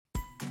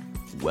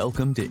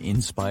Welcome to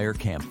Inspire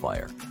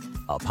Campfire,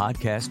 a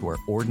podcast where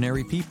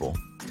ordinary people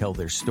tell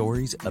their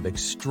stories of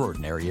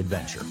extraordinary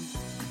adventure.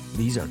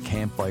 These are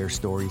campfire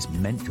stories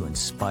meant to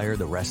inspire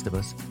the rest of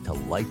us to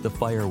light the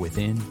fire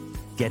within,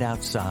 get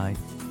outside,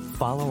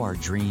 follow our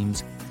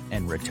dreams,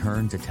 and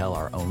return to tell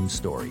our own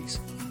stories.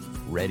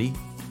 Ready?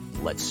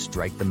 Let's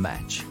strike the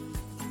match.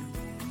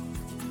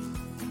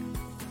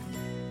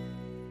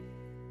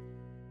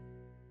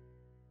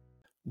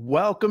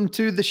 Welcome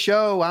to the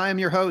show. I am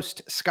your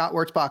host, Scott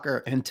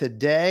Wurzbacher, and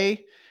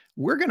today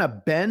we're going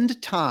to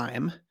bend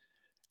time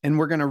and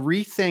we're going to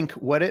rethink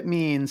what it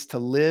means to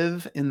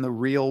live in the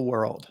real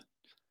world.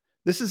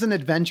 This is an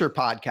adventure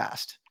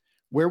podcast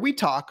where we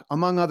talk,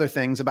 among other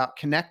things, about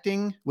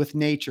connecting with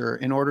nature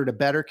in order to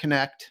better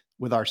connect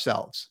with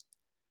ourselves.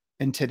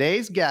 And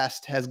today's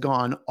guest has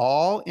gone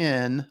all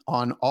in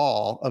on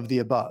all of the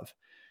above,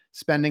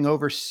 spending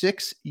over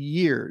 6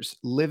 years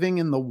living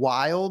in the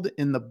wild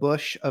in the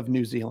bush of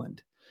New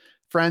Zealand.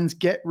 Friends,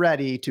 get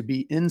ready to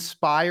be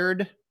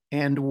inspired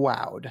and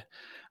wowed.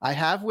 I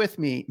have with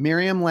me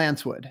Miriam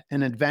Lancewood,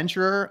 an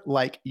adventurer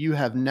like you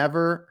have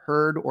never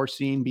heard or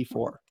seen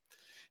before.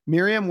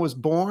 Miriam was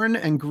born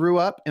and grew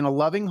up in a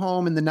loving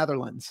home in the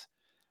Netherlands.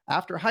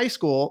 After high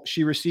school,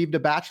 she received a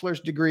bachelor's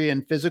degree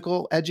in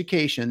physical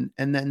education,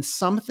 and then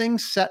something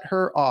set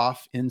her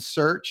off in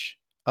search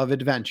of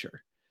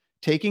adventure,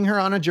 taking her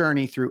on a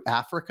journey through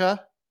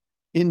Africa,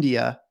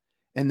 India,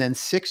 and then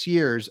 6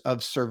 years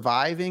of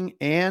surviving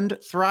and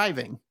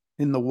thriving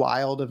in the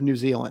wild of New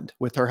Zealand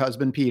with her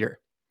husband, Peter.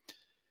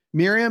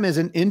 Miriam is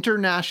an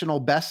international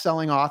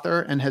best-selling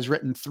author and has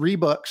written 3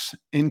 books,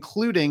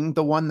 including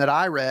the one that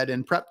I read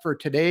in prep for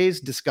today's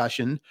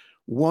discussion,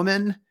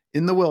 Woman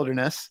in the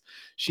Wilderness.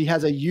 She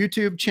has a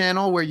YouTube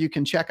channel where you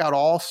can check out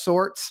all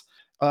sorts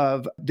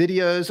of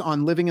videos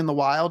on living in the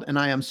wild, and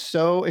I am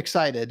so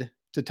excited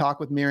to talk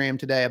with Miriam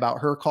today about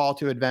her call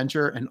to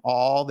adventure and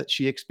all that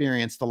she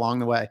experienced along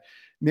the way.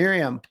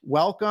 Miriam,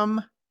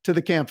 welcome to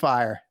the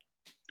campfire.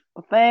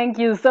 Thank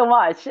you so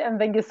much. And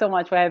thank you so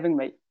much for having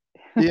me.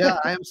 Yeah,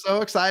 I am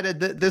so excited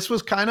that this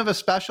was kind of a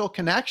special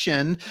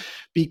connection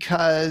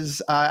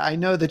because I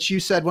know that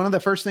you said one of the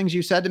first things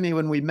you said to me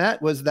when we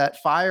met was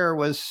that fire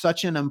was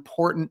such an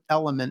important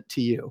element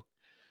to you.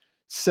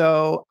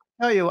 So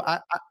tell you,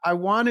 I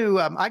want to.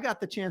 I got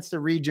the chance to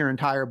read your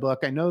entire book.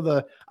 I know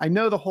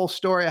the whole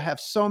story. I have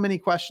so many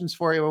questions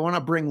for you. I want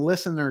to bring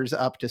listeners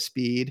up to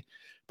speed,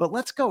 but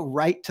let's go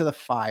right to the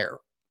fire.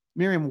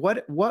 Miriam,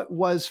 what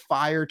was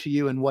fire to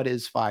you, and what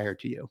is fire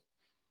to you?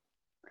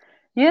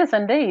 Yes,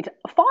 indeed.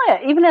 Fire,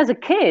 even as a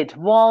kid,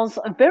 was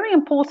a very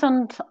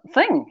important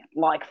thing.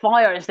 Like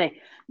fire is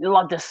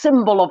the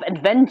symbol of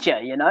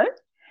adventure.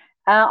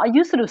 I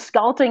used to do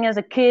scouting as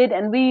a kid,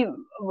 and we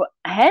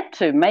had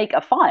to make a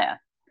fire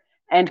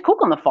and cook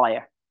on the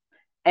fire.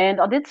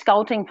 And I did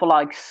scouting for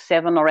like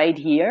 7 or 8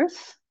 years.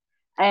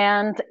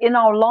 And in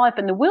our life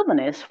in the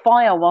wilderness,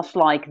 fire was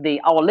like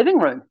our living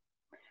room.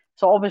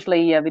 So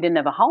obviously we didn't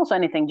have a house or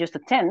anything, just a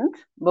tent.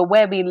 But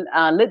where we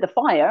lit the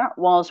fire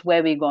was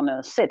where we're going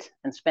to sit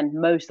and spend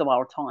most of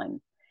our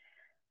time.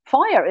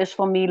 Fire is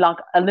for me like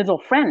a little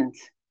friend.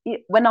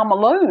 When I'm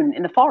alone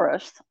in the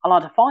forest, I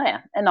light a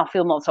fire and I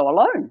feel not so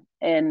alone.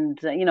 And,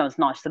 it's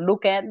nice to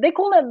look at. They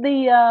call it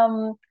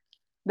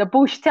the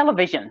bush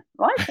television,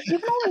 right? You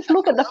can always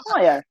look at the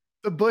fire.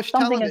 The bush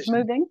Something television. is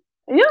moving.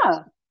 Yeah.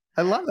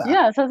 I love that.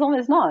 Yeah, so it's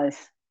always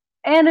nice.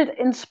 And it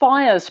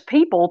inspires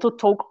people to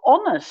talk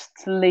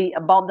honestly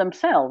about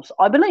themselves,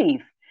 I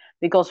believe,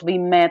 because we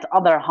met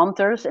other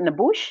hunters in the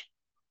bush.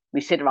 We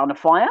sit around a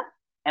fire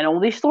and all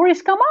these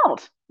stories come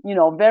out,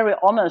 very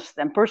honest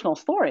and personal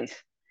stories.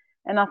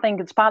 And I think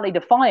it's partly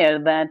the fire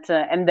that,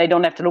 and they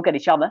don't have to look at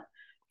each other.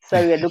 So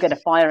they look at the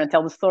fire and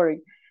tell the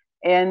story.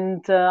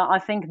 And I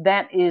think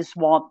that is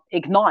what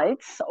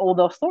ignites all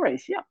those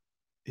stories. Yeah.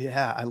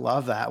 Yeah, I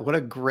love that. What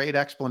a great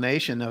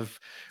explanation of,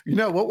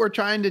 what we're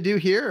trying to do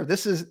here.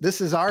 This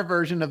is our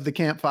version of the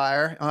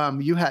campfire.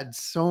 You had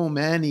so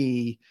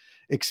many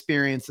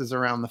experiences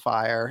around the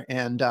fire.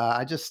 And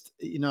I just,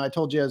 I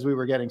told you as we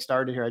were getting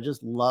started here, I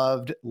just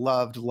loved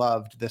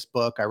this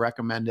book. I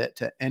recommend it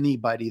to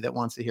anybody that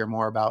wants to hear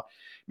more about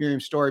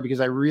Miriam's story,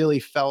 because I really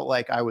felt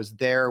like I was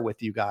there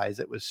with you guys.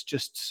 It was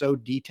just so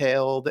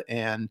detailed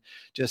and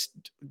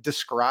just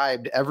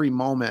described every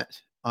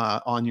moment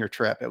on your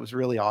trip. It was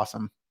really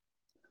awesome.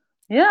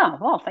 Yeah,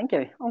 well, thank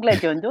you. I'm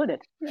glad you enjoyed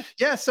it.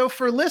 Yeah. So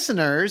for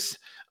listeners,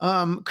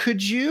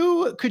 could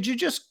you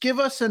just give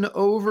us an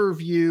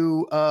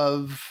overview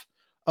of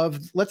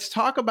let's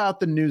talk about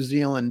the New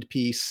Zealand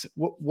piece.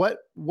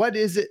 What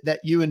is it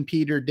that you and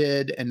Peter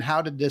did, and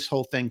how did this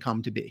whole thing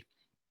come to be?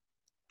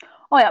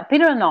 Oh yeah,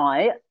 Peter and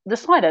I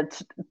decided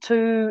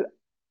to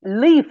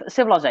leave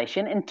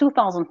civilization in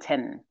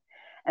 2010.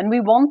 And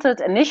we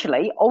wanted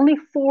initially only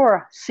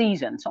 4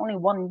 seasons, only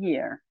 1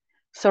 year,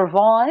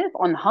 survive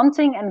on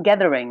hunting and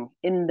gathering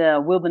in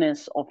the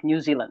wilderness of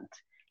New Zealand,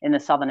 in the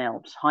Southern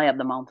Alps, high up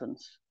the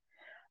mountains,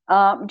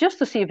 just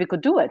to see if we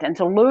could do it and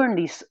to learn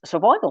these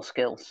survival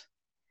skills.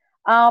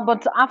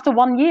 But after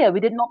 1 year, we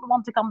did not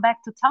want to come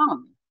back to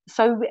town.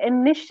 So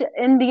in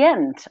the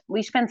end,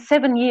 we spent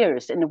 7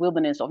 years in the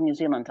wilderness of New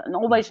Zealand and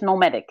always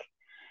nomadic.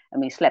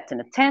 And we slept in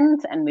a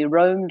tent and we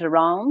roamed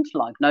around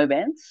like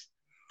nomads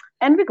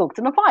and we cooked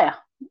in a fire.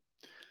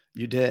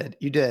 You did.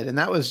 And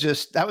that was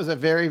a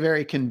very,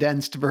 very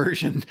condensed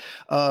version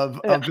of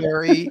Yeah.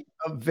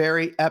 a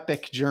very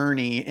epic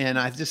journey. And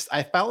I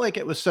felt like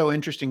it was so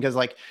interesting because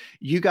like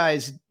you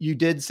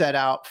did set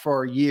out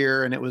for a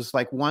year and it was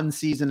like one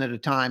season at a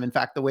time. In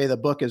fact, the way the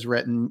book is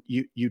written,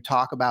 you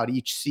talk about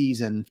each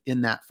season in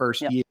that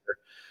first Yeah. year.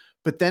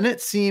 But then it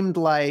seemed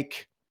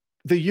like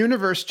the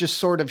universe just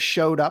sort of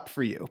showed up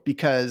for you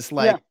because Yeah.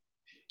 like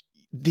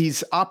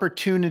these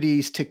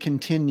opportunities to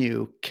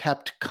continue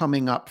kept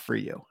coming up for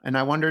you. And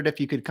I wondered if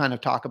you could kind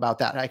of talk about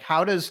that. Like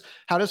how does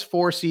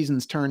 4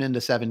 seasons turn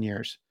into 7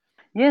 years?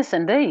 Yes,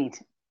 indeed.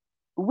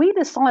 We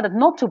decided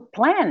not to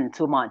plan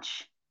too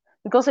much.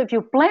 Because if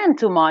you plan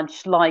too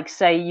much, like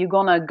say you're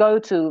gonna go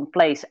to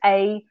place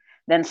A,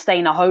 then stay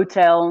in a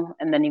hotel,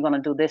 and then you're gonna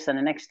do this and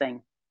the next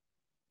thing,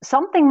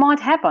 something might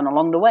happen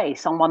along the way.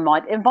 Someone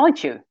might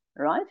invite you,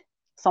 right?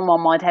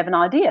 Someone might have an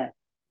idea.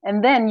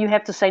 And then you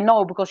have to say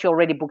no because you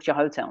already booked your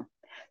hotel.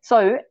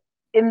 So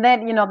in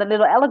that, the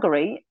little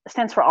allegory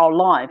stands for our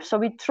life. So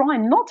we try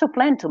not to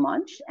plan too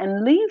much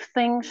and leave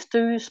things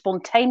to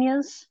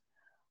spontaneous,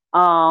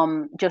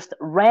 just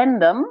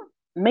random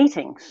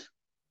meetings.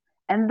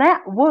 And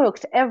that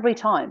worked every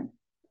time.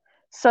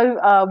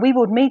 So we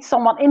would meet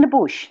someone in the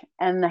bush,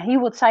 and he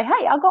would say,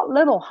 "Hey, I got a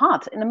little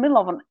hut in the middle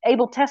of an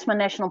Abel Tasman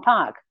National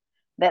Park."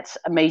 That's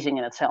amazing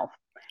in itself.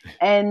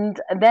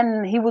 And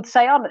then he would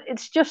say, "Oh,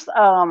 it's just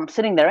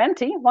sitting there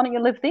empty. Why don't you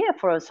live there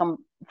for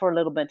a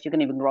little bit? You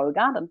can even grow a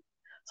garden."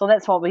 So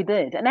that's what we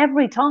did. And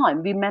every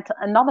time we met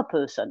another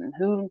person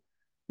who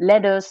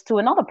led us to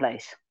another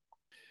place.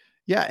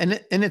 Yeah,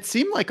 and it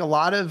seemed like a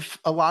lot of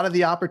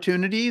the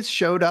opportunities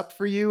showed up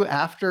for you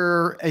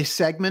after a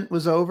segment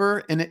was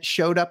over and it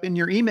showed up in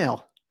your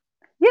email.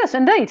 Yes,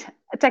 indeed.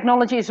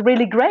 Technology is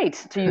really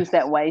great to use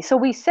that way. So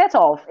we set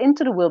off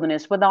into the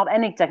wilderness without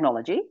any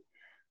technology,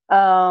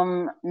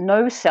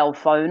 no cell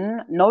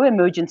phone, no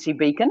emergency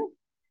beacon.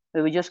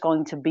 We were just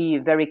going to be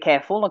very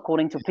careful,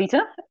 according to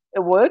Peter.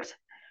 It worked.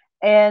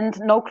 And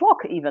no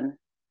clock, even.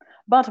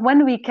 But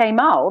when we came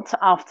out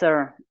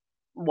after,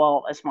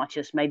 well, as much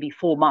as maybe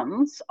 4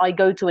 months, I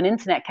go to an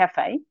internet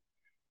cafe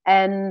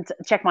and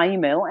check my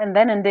email. And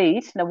then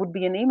indeed, there would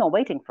be an email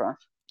waiting for us.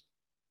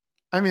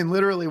 I mean,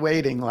 literally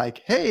waiting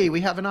like, hey,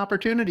 we have an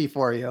opportunity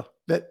for you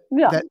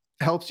Yeah. that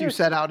helps you Yes.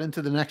 set out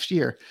into the next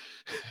year.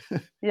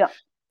 Yeah.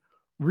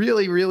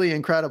 Really, really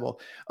incredible.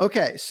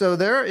 Okay, so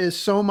there is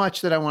so much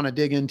that I want to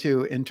dig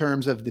into in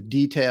terms of the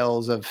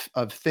details of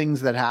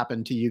things that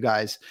happened to you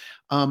guys.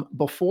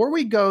 Before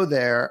we go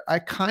there, I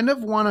kind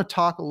of want to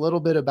talk a little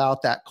bit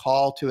about that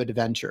call to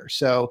adventure.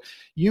 So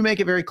you make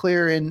it very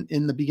clear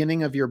in the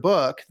beginning of your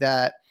book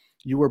that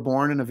you were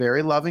born in a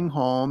very loving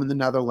home in the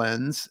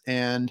Netherlands,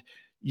 and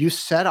you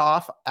set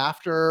off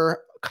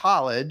after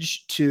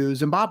college to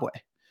Zimbabwe.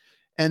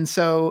 And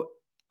so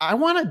I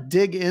want to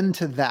dig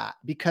into that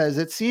because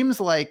it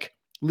seems like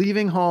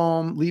leaving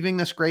home, leaving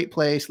this great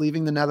place,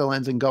 leaving the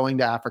Netherlands and going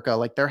to Africa,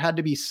 like there had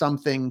to be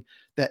something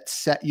that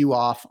set you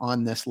off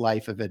on this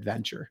life of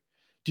adventure.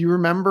 Do you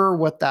remember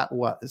what that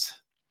was?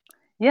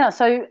 Yeah.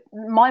 So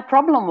my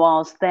problem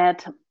was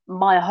that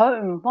my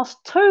home was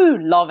too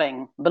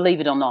loving, believe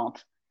it or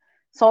not.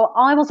 So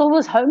I was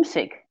always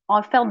homesick.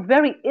 I felt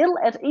very ill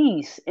at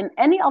ease in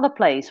any other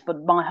place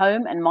but my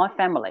home and my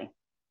family.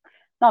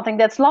 Now, I think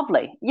that's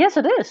lovely. Yes,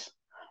 it is.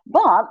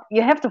 But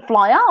you have to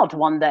fly out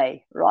one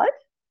day, right?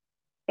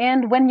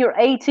 And when you're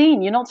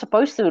 18, you're not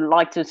supposed to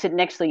like to sit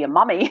next to your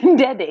mummy and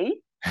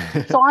daddy.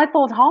 So I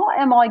thought, how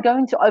am I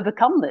going to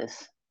overcome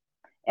this?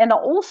 And I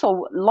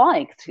also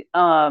liked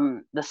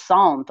the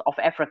sound of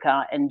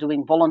Africa and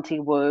doing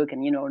volunteer work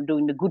and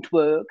doing the good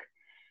work.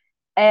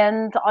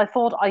 And I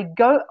thought,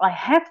 I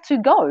have to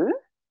go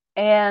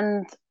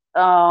and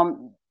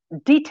um,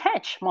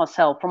 detach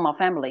myself from my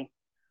family.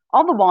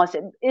 Otherwise,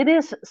 it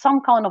is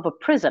some kind of a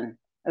prison,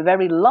 a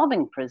very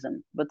loving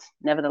prison, but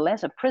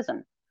nevertheless a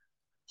prison.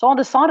 So I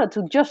decided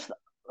to just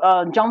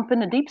jump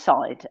in the deep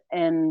side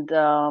and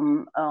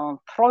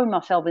throw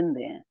myself in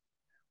there,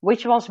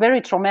 which was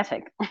very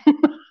traumatic.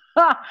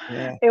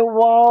 Yeah. It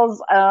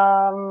was,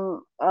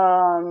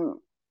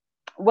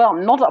 well,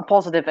 not a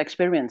positive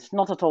experience,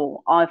 not at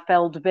all. I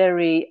felt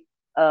very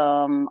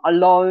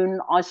alone,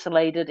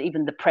 isolated,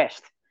 even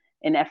depressed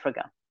in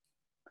Africa.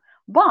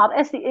 But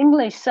as the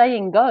English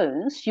saying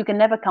goes, you can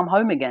never come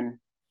home again.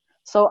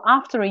 So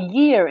after a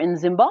year in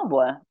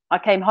Zimbabwe, I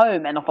came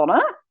home and I thought,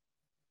 huh?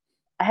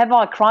 Have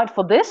I cried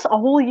for this a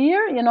whole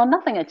year?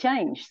 Nothing had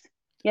changed.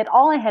 Yet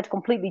I had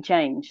completely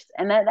changed.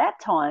 And at that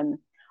time,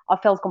 I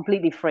felt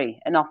completely free.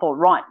 And I thought,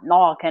 right,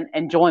 now I can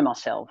enjoy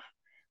myself.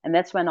 And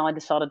that's when I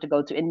decided to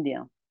go to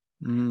India.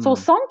 So Mm.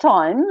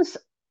 sometimes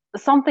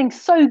something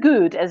so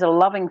good as a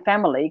loving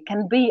family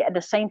can be at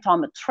the same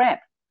time a trap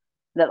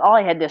that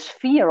I had this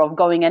fear of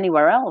going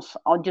anywhere else.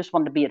 I just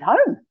want to be at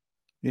home.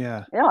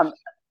 Yeah. Yeah,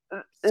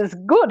 it's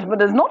good,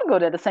 but it's not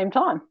good at the same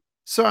time.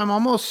 So I'm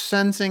almost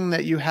sensing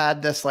that you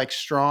had this like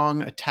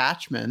strong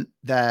attachment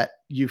that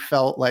you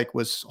felt like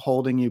was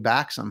holding you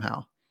back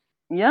somehow.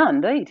 Yeah,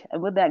 indeed.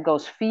 And with that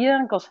goes fear,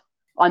 because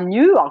I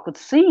knew I could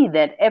see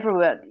that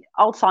everywhere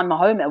outside my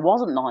home it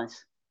wasn't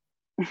nice.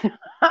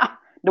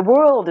 The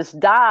world is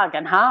dark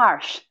and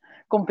harsh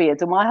compared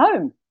to my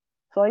home.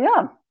 So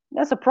yeah,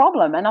 that's a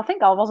problem. And I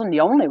think I wasn't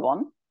the only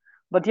one.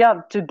 But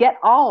yeah, to get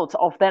out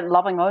of that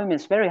loving home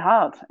is very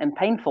hard and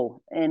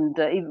painful. And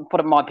even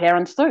for my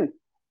parents too.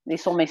 They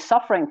saw me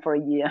suffering for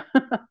a year.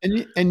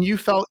 And you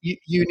felt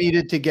you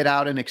needed to get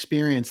out and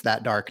experience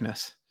that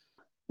darkness.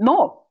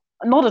 No,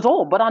 not at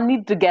all. But I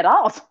need to get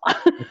out.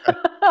 Okay.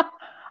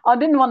 I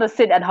didn't want to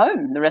sit at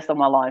home the rest of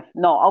my life.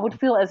 No, I would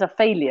feel as a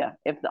failure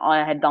if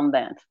I had done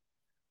that.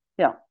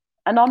 Yeah.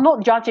 And I'm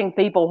not judging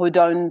people who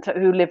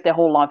live their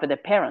whole life with their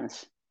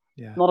parents.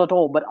 Yeah. Not at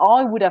all. But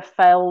I would have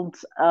felt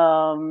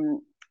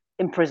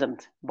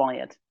imprisoned by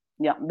it.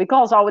 Yeah,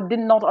 because did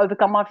not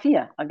overcome my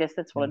fear. I guess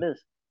that's what Yeah. it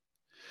is.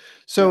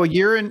 So a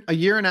year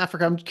in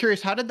Africa, I'm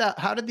curious, how did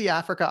the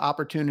Africa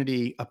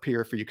opportunity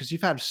appear for you? Because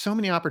you've had so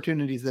many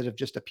opportunities that have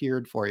just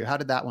appeared for you. How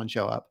did that one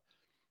show up?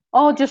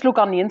 Oh, just look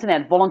on the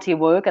internet, volunteer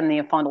work, and then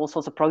you find all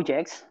sorts of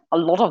projects. A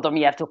lot of them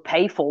you have to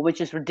pay for,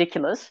 which is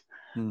ridiculous.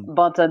 Hmm.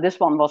 But this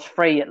one was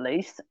free at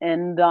least,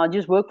 and I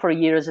just worked for a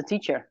year as a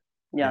teacher.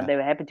 Yeah, Yeah. they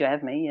were happy to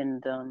have me,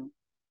 and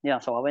yeah,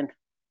 so I went.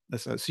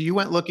 So you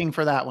went looking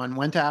for that one,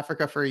 went to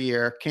Africa for a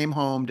year, came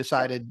home,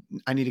 decided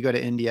I need to go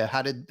to India.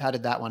 How did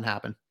that one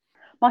happen?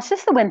 My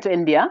sister went to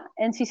India,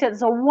 and she said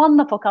it's a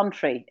wonderful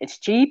country. It's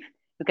cheap.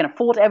 You can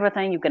afford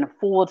everything. You can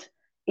afford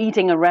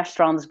eating in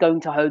restaurants, going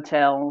to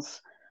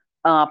hotels.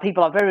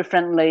 People are very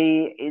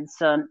friendly. It's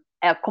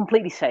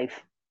completely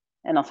safe.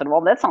 And I said, well,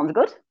 that sounds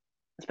good,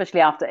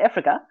 especially after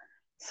Africa.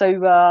 So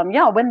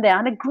yeah, I went there. I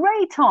had a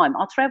great time.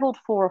 I traveled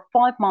for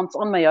 5 months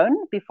on my own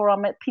before I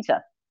met Peter,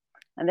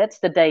 and that's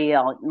the day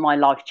my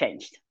life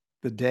changed.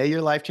 The day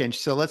your life changed.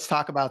 So let's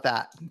talk about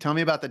that. Tell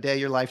me about the day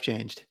your life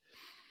changed.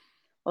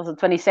 It was the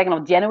 22nd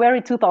of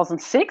January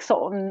 2006, so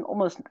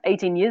almost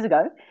 18 years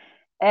ago.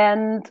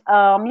 And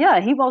yeah,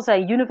 he was a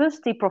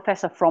university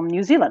professor from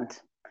New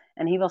Zealand.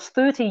 And he was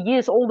 30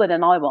 years older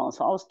than I was.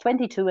 So I was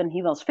 22 and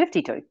he was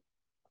 52.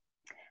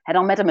 Had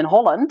I met him in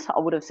Holland, I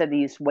would have said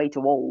he's way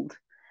too old.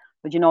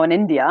 But in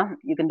India,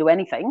 you can do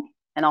anything.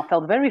 And I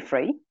felt very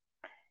free.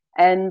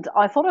 And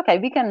I thought, okay,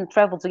 we can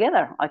travel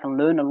together. I can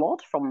learn a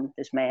lot from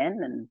this man.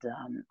 And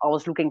I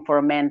was looking for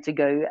a man to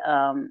go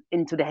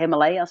into the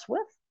Himalayas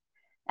with.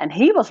 And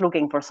he was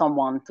looking for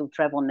someone to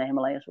travel in the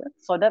Himalayas with.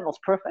 So that was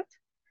perfect.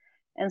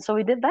 And so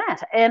we did that.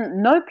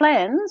 And no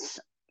plans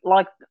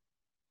like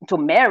to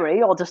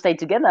marry or to stay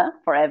together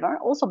forever,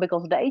 also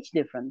because of the age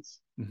difference.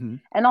 Mm-hmm.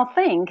 And I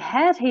think,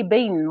 had he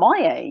been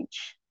my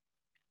age,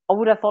 I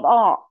would have thought,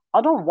 oh,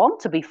 I don't want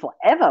to be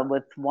forever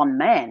with one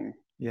man,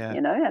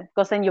 Yeah.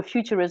 because then your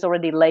future is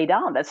already laid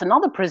out. That's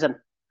another prison.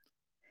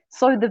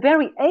 So the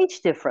very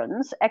age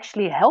difference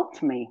actually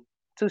helped me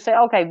to say,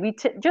 okay, we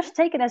just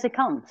take it as it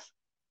comes.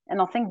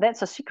 And I think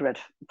that's a secret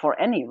for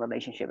any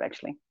relationship,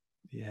 actually.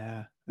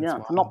 Yeah. Yeah,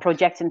 That's to not wild.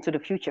 project into the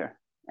future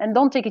and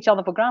don't take each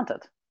other for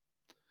granted.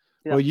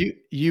 Yeah. Well,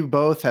 you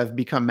both have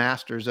become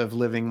masters of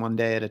living one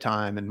day at a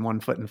time and one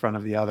foot in front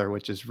of the other,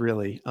 which is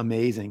really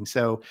amazing.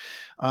 So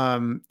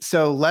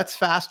let's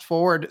fast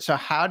forward. So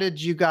how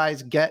did you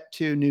guys get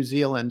to New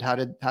Zealand? How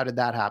did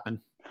that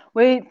happen?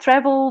 We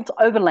traveled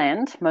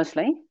overland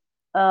mostly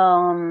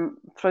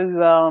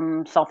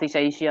through Southeast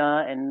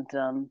Asia and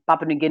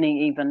Papua New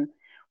Guinea, even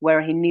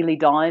where he nearly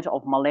died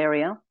of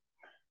malaria.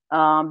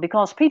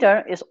 Because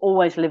Peter is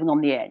always living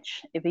on the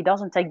edge. If he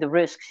doesn't take the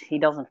risks, he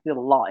doesn't feel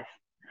alive.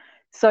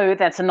 So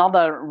that's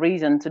another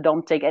reason to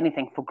don't take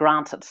anything for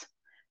granted,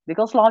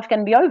 because life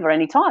can be over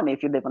any time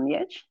if you live on the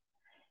edge.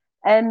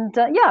 And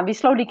yeah, we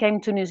slowly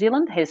came to New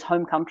Zealand, his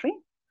home country,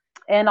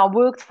 and I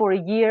worked for a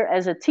year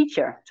as a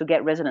teacher to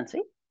get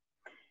residency.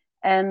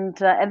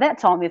 And at that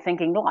time, we're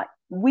thinking, like,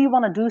 we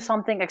want to do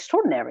something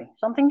extraordinary,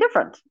 something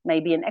different,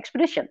 maybe an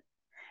expedition.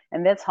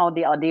 And that's how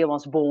the idea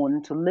was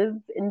born, to live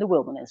in the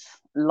wilderness,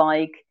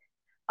 like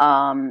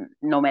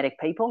nomadic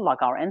people,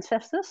 like our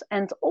ancestors,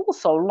 and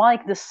also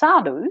like the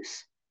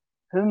sadhus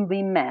whom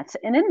we met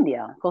in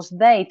India, because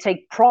they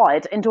take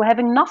pride into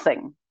having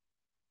nothing.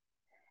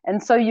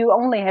 And so you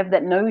only have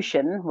that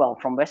notion, well,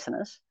 from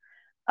Westerners,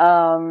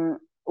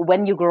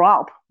 when you grow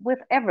up with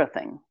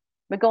everything,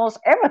 because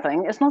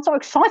everything is not so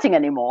exciting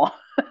anymore.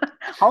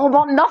 How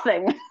about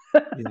nothing?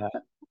 Yeah.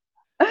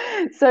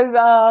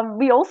 So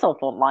we also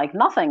thought, like,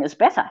 nothing is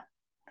better,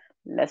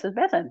 less is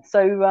better.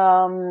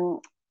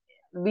 So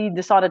we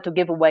decided to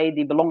give away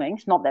the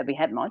belongings, not that we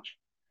had much,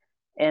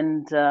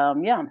 and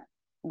yeah,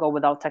 go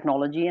without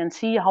technology and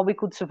see how we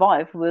could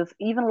survive with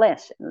even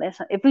less and less.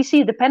 If we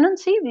see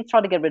dependency, we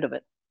try to get rid of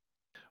it.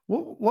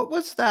 What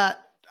was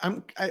that?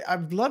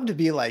 I'd love to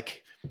be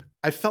like,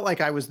 I felt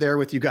like I was there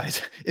with you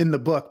guys in the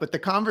book, but the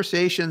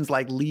conversations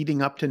like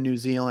leading up to New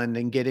Zealand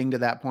and getting to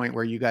that point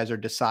where you guys are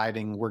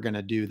deciding we're going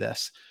to do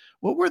this.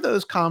 What were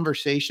those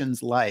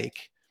conversations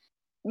like?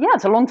 Yeah,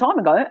 it's a long time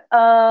ago.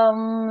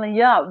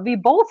 Yeah, we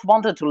both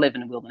wanted to live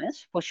in the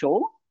wilderness for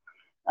sure.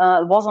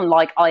 It wasn't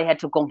like I had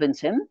to convince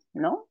him,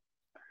 you know.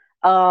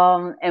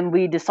 And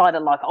we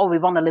decided like, oh, we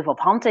want to live off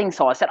hunting.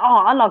 So I said,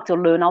 oh, I like to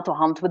learn how to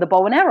hunt with a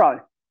bow and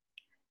arrow.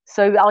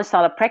 So I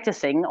started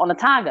practicing on a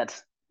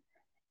target,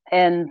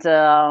 and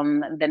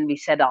then we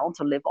set out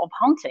to live off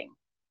hunting.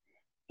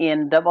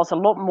 And that was a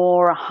lot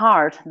more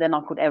hard than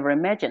I could ever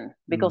imagine,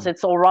 because Mm.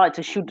 it's all right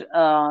to shoot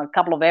a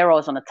couple of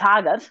arrows on a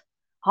target.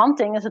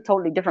 Hunting is a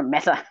totally different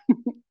matter.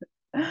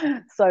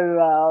 So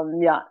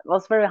yeah, it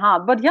was very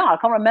hard. But yeah, I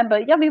can remember.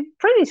 Yeah, we're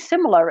pretty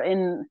similar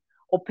in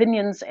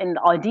opinions and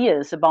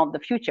ideas about the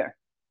future.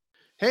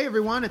 Hey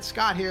everyone, it's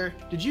Scott here.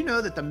 Did you know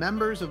that the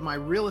members of my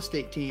real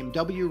estate team,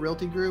 W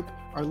Realty Group,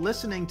 are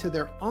listening to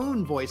their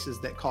own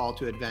voices that call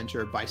to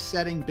adventure by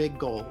setting big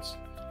goals?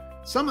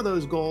 Some of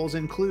those goals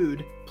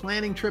include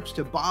planning trips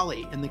to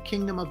Bali and the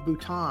Kingdom of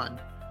Bhutan,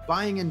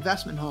 buying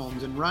investment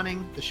homes, and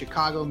running the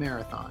Chicago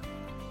Marathon.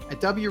 At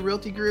W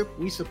Realty Group,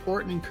 we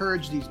support and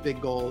encourage these big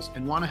goals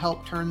and want to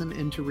help turn them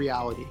into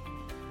reality.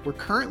 We're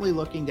currently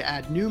looking to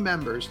add new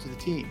members to the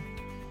team.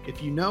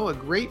 If you know a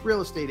great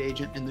real estate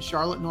agent in the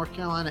Charlotte, North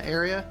Carolina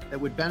area that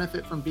would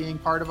benefit from being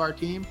part of our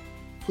team,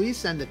 please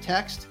send a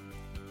text,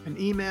 an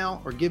email,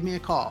 or give me a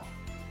call.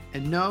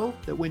 And know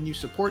that when you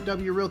support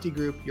W Realty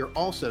Group, you're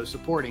also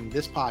supporting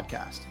this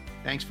podcast.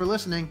 Thanks for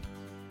listening.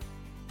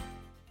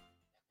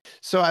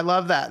 So I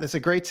love that. That's a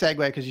great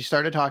segue because you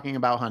started talking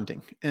about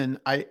hunting. And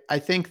I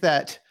think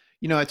that,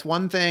 it's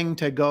one thing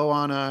to go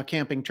on a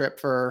camping trip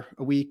for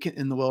a week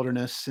in the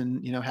wilderness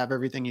and, have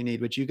everything you need,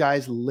 but you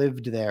guys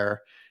lived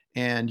there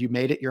and you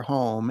made it your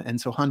home.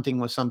 And so hunting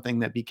was something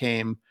that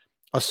became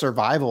a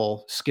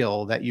survival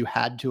skill that you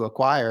had to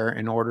acquire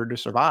in order to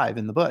survive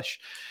in the bush.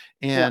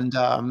 Yeah. And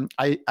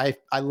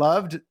I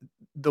loved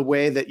the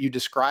way that you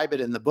describe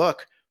it in the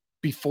book.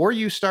 Before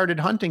you started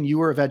hunting, you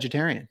were a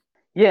vegetarian.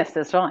 Yes,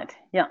 that's right.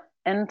 Yeah.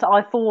 And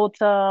I thought,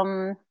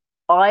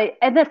 I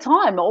at that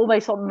time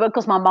always thought,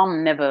 because my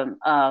mum never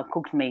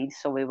cooked meat,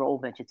 so we were all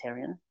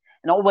vegetarian,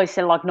 and I always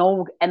said like,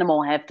 no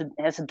animal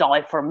has to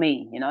die for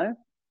me. You know,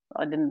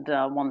 I didn't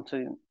want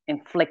to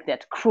inflict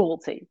that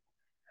cruelty.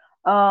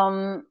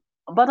 Um,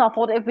 but I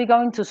thought if we're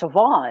going to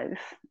survive,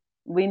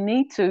 we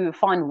need to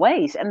find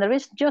ways, and there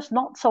is just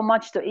not so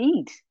much to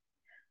eat.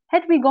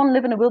 Had we gone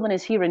live in the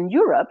wilderness here in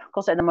Europe,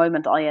 because at the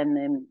moment I am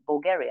in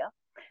Bulgaria,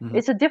 Mhm.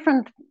 it's a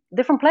different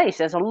place.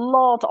 There's a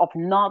lot of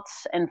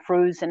nuts and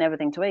fruits and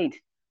everything to eat.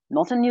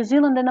 Not in New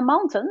Zealand in the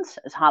mountains.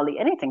 There's hardly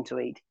anything to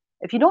eat.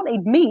 If you don't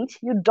eat meat,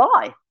 you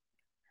die,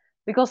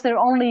 because there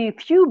are only a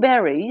few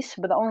berries,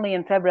 but only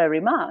in February,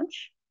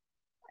 March,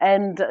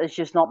 and it's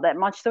just not that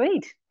much to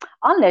eat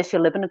unless you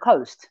live in the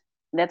coast.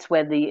 That's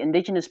where the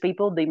indigenous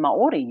people, the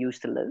Maori,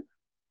 used to live.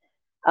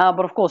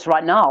 But of course,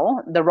 right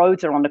now the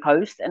roads are on the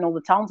coast and all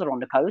the towns are on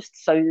the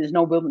coast, so there's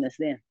no wilderness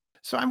there.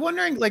 So I'm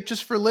wondering, like,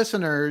 just for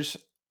listeners,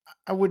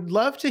 I would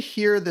love to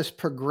hear this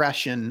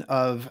progression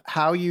of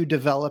how you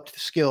developed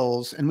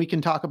skills, and we can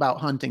talk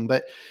about hunting,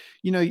 but,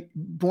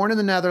 born in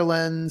the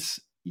Netherlands,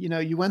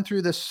 you went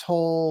through this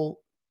whole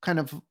kind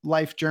of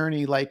life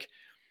journey. Like,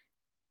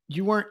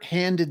 you weren't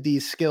handed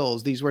these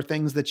skills. These were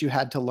things that you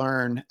had to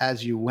learn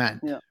as you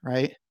went, Yeah.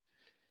 right?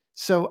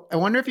 So I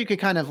wonder if you could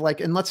kind of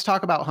like, and let's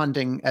talk about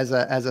hunting as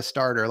a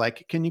starter.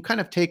 Like, can you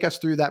kind of take us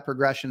through that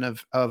progression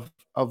of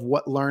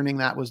what learning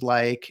that was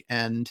like,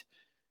 and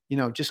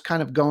just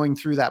kind of going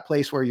through that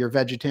place where you're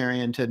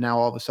vegetarian to now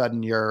all of a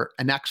sudden you're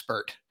an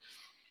expert.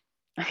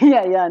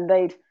 Yeah,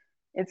 indeed.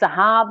 It's a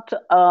hard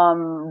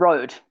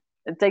road.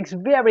 It takes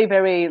very,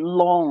 very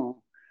long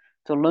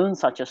to learn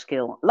such a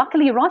skill.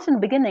 Luckily, right in the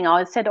beginning,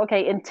 I said,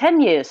 okay, in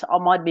 10 years, I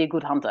might be a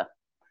good hunter.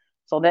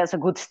 So that's a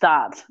good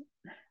start,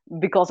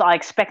 because I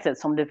expected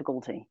some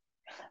difficulty.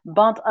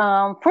 But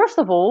first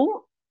of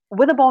all,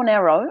 with a bow and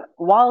arrow,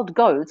 wild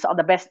goats are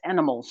the best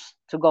animals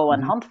to go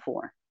and Mhm. hunt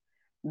for,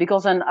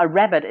 because a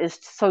rabbit is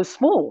so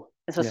small.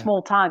 It's a Yeah.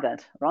 small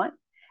target, right?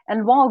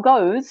 And wild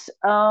goats,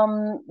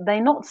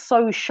 they're not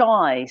so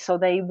shy, so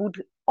they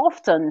would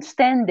often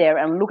stand there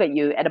and look at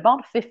you at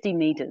about 50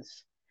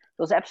 meters.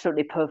 It was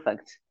absolutely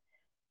perfect.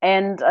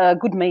 And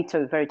good meat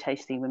too, very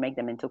tasty. We make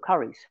them into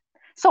curries.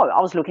 So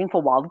I was looking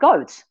for wild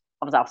goats.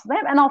 I was after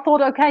them, and I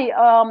thought, okay,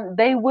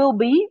 they will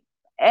be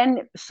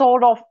and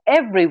sort of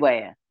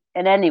everywhere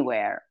and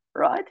anywhere,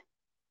 right?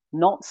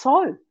 Not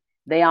so.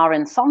 They are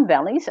in some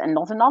valleys and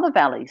not in other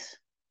valleys.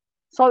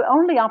 So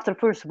only after the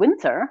first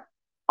winter,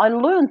 I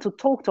learned to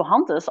talk to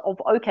hunters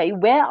of, okay,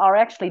 where are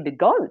actually the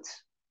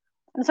goats?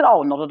 And I said,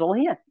 oh, not at all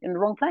here, in the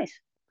wrong place.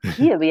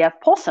 Here we have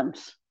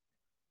possums.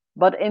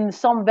 But in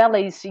some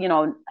valleys,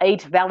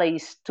 8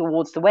 valleys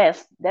towards the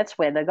west, that's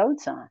where the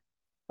goats are.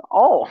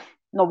 Oh,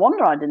 no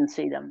wonder I didn't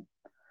see them.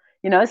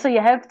 So you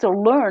have to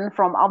learn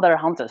from other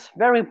hunters.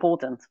 Very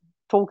important.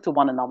 Talk to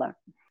one another.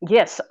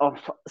 Yes,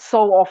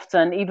 so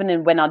often,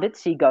 even when I did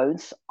see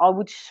goats, I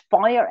would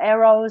fire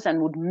arrows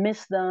and would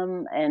miss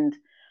them. And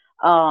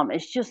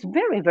it's just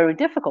very, very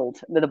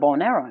difficult with a bow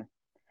and arrow.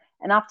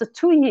 And after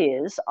 2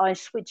 years, I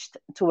switched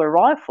to a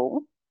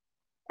rifle.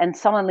 And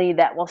suddenly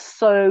that was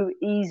so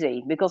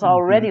easy because I Hmm.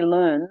 already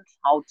learned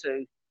how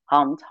to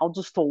hunt, how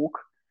to stalk,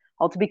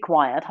 how to be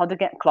quiet, how to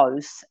get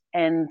close,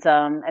 and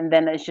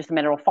then it's just a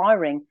matter of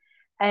firing.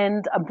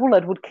 And a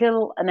bullet would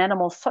kill an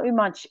animal so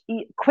much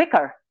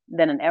quicker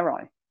than an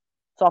arrow.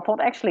 So I thought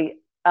actually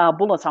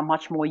bullets are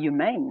much more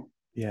humane.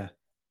 Yeah.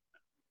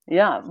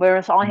 Yeah,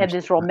 whereas I had Understood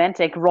this that.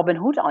 romantic Robin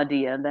Hood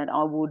idea that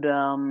I would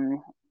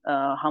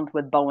hunt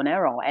with bow and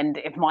arrow, and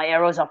if my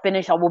arrows are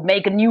finished, I would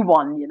make a new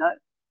one, you know.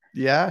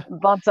 Yeah.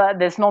 But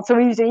that's not so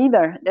easy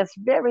either. That's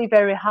very,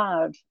 very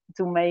hard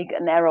to make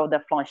an arrow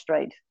that flies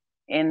straight.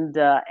 And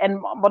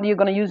what are you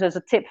going to use as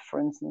a tip, for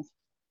instance?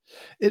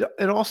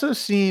 It also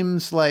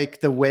seems like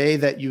the way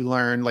that you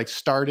learn, like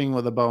starting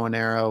with a bow and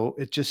arrow,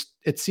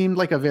 it seemed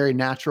like a very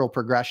natural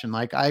progression.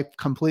 Like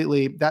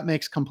that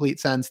makes complete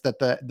sense that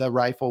the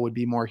rifle would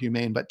be more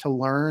humane, but to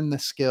learn the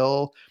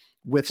skill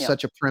with Yeah,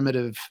 such a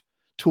primitive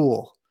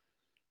tool.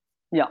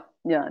 yeah,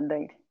 yeah,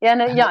 indeed. Yeah,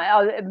 and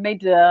it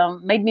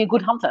made me a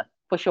good hunter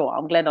for sure.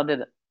 I'm glad I did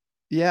it.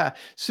 Yeah.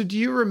 So do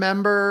you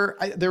remember,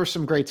 there were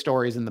some great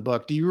stories in the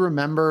book. Do you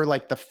remember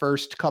like the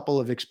first couple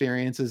of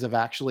experiences of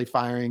actually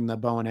firing the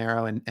bow and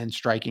arrow and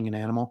striking an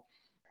animal?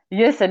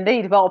 Yes,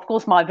 indeed. Well, of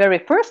course, my very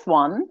first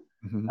one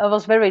Hmm.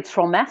 was very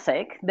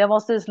traumatic. There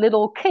was this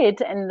little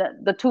kid and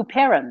the two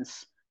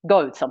parents,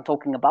 goats I'm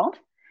talking about,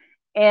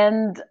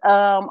 and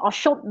I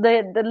shot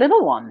the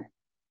little one.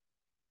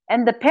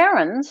 And the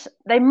parents,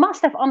 they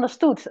must have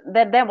understood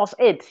that that was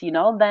it, you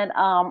know, that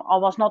I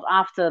was not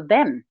after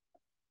them.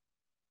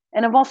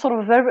 And it was sort of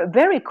a very,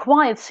 very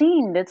quiet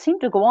scene that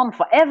seemed to go on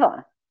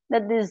forever.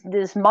 That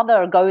this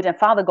mother goat and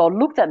father goat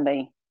looked at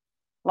me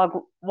like,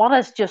 what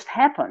has just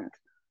happened?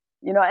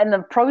 You know, and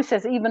the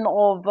process even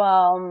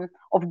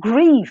of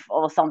grief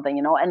or something,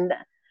 you know, and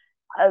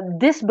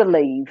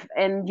disbelief,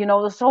 and you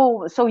know,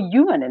 so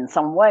human in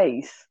some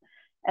ways.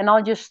 And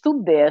I just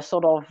stood there,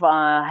 sort of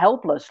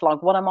helpless,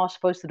 like, what am I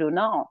supposed to do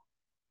now?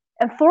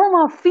 And for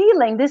my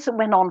feeling, this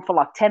went on for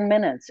like 10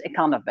 minutes. It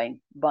can't have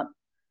been, but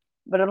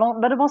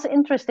it was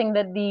interesting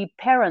that the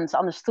parents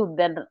understood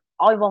that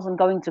I wasn't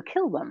going to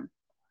kill them,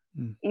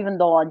 Mm. even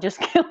though I just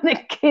killed a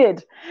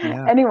kid.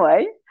 Yeah.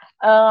 Anyway,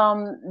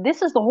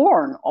 this is the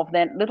horn of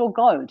that little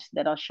goat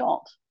that I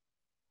shot.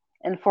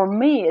 And for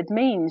me, it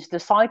means the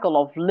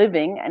cycle of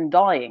living and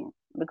dying.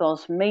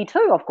 Because me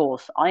too, of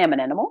course, I am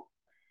an animal.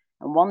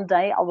 And one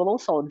day I will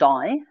also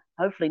die,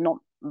 hopefully not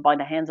by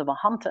the hands of a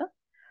hunter.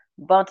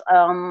 But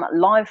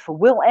life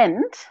will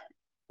end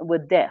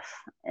with death.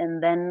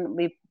 And then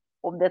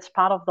that's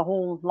part of the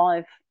whole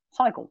life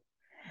cycle.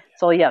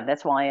 So yeah,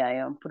 that's why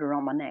I put it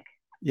around my neck.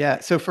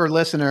 Yeah. So for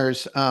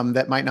listeners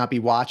that might not be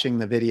watching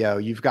the video,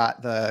 you've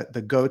got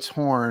the goat's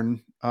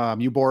horn.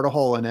 You bored a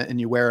hole in it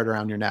and you wear it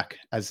around your neck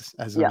as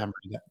a Yeah.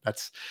 memory.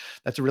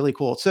 That's really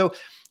cool. So,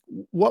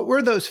 what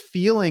were those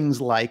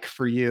feelings like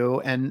for you,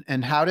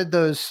 and how did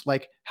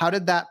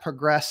that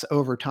progress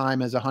over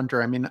time as a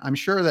hunter? I mean, I'm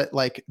sure that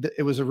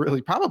it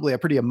was probably a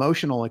pretty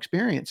emotional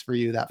experience for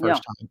you that Yeah.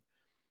 first time.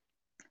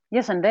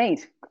 Yes,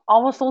 indeed. I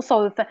was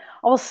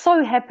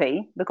so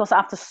happy because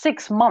after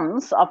 6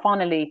 months, I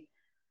finally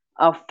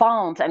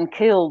found and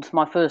killed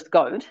my first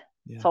goat.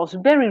 Yeah. So I was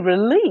very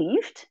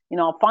relieved, you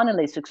know, I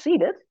finally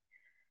succeeded.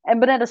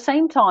 But at the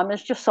same time,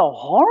 it's just so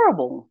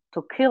horrible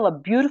to kill a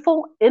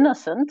beautiful,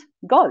 innocent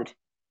goat.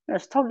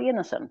 It's totally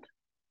innocent.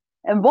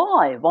 And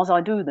why was I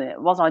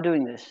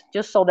doing this?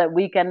 Just so that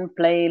we can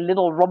play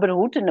little Robin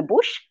Hood in the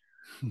bush?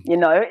 You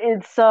know,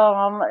 it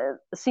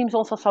seems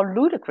also so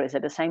ludicrous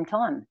at the same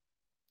time.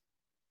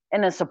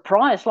 And a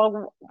surprise, like,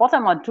 what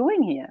am I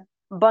doing here?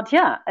 But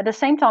yeah, at the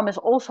same time, it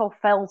also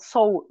felt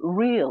so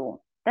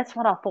real. That's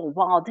what I thought.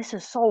 Wow, this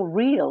is so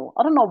real.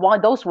 I don't know why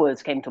those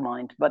words came to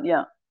mind, but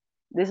yeah,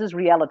 this is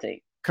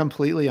reality.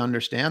 Completely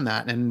understand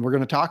that, and we're going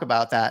to talk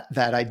about that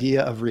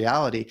idea of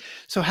reality.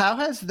 So how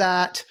has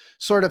that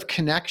sort of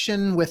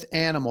connection with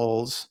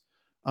animals,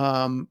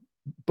 um,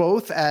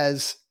 both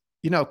as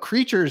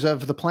creatures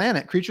of the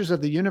planet, creatures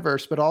of the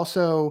universe, but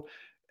also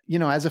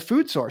as a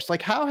food source,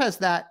 like how has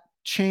that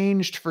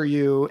changed for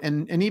you,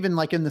 and even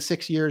like in the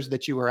 6 years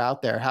that you were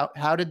out there,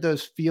 how did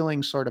those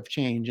feelings sort of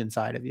change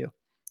inside of you,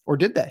 or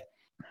did they?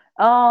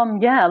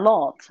 Yeah, a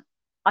lot.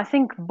 I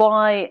think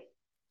by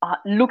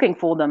looking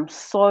for them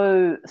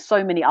so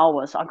many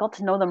hours, I got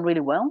to know them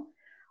really well.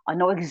 I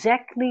know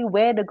exactly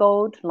where the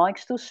goat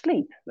likes to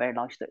sleep, where it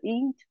likes to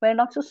eat, where it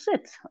likes to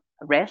sit,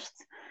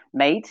 rest,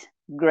 mate,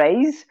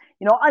 graze.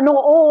 You know, I know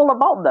all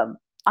about them.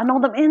 I know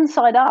them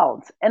inside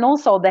out, and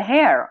also the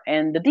hare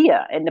and the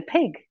deer and the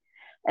pig.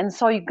 And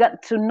so you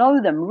get to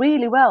know them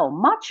really well,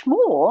 much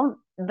more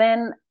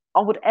than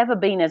I would ever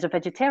been as a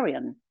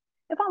vegetarian.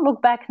 If I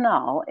look back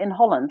now in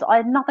Holland, I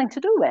had nothing to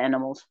do with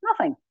animals.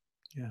 Nothing.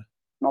 Yeah.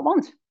 Not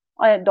once.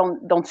 I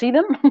don't see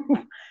them.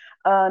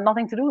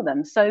 Nothing to do with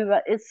them. So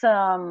it's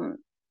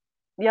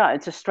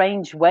a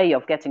strange way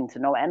of getting to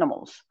know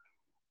animals.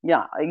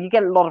 Yeah, you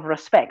get a lot of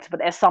respect, but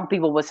as some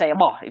people would say,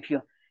 well, if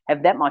you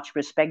have that much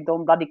respect,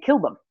 don't bloody kill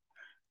them.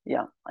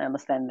 Yeah, I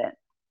understand that.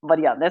 But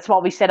yeah, that's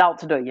what we set out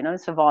to do. You know,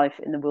 survive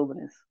in the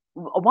wilderness.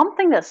 One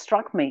thing that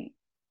struck me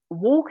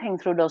walking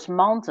through those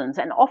mountains,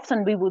 and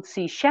often we would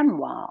see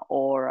chamois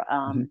or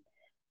Mhm.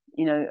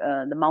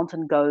 the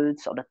mountain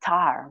goats or the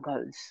tar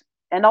goats.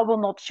 And I will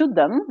not shoot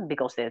them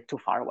because they're too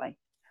far away.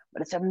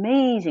 But it's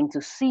amazing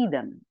to see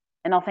them.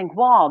 And I think,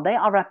 wow, they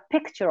are a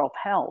picture of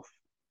health.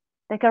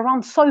 They can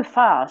run so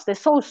fast. They're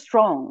so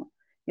strong.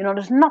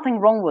 There's nothing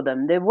wrong with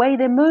them. The way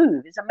they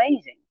move is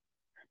amazing.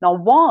 Now,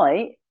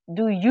 why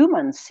do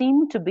humans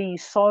seem to be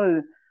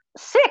so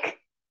sick?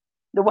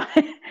 The way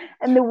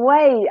and the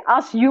way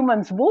us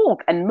humans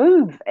walk and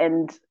move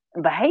and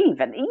behave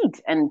and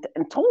eat and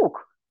talk,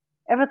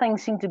 everything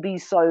seemed to be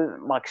so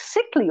like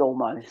sickly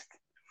almost.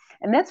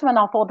 And that's when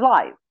I thought,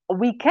 like,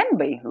 we can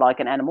be like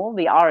an animal.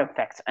 We are in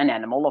fact an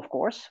animal, of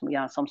course. We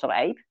are some sort of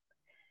ape.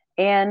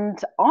 And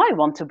I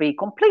want to be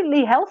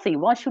completely healthy.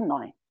 Why shouldn't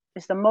I?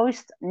 It's the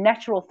most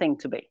natural thing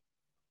to be.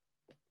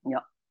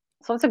 Yeah.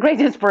 So it's a great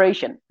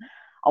inspiration.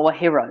 Our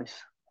heroes.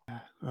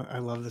 I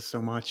love this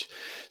so much.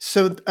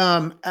 So,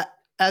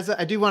 as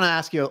I do want to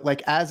ask you,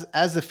 like as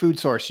a food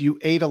source, you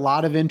ate a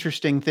lot of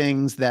interesting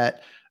things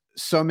that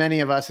so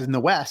many of us in the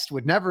West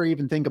would never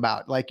even think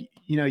about. Like,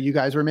 you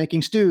guys were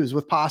making stews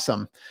with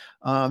possum.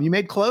 You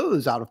made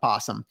clothes out of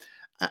possum.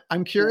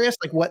 I'm Yeah. curious,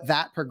 like, what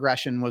that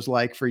progression was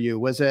like for you.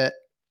 Was it,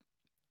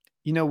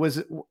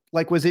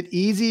 was it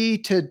easy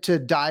to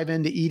dive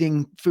into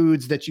eating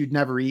foods that you'd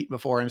never eat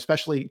before, and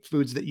especially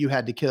foods that you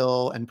had to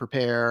kill and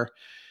prepare?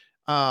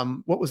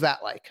 What was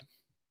that like?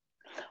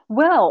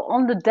 Well,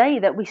 on the day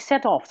that we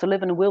set off to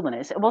live in the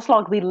wilderness, it was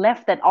like we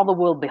left that other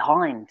world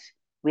behind.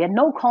 We had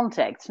no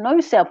contact, no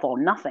cell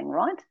phone, nothing,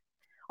 right?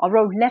 I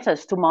wrote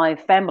letters to my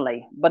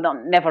family, but I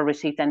never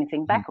received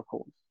anything Mhm. back, of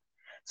course.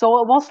 So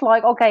it was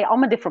like, okay,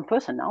 I'm a different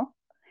person now.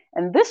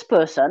 And this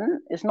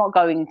person is not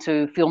going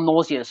to feel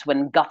nauseous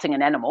when gutting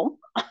an animal.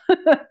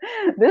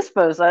 This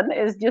person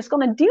is just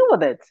going to deal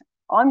with it.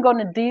 I'm going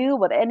to deal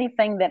with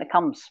anything that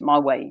comes my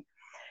way.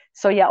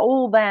 So yeah,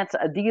 all that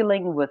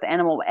dealing with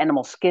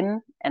animal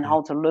skin and Yeah.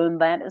 how to learn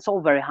that, it's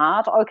all very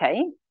hard.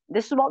 Okay,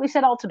 this is what we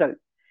set out to do.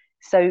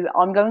 So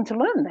I'm going to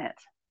learn that.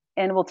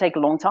 And it will take a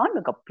long time.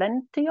 We've got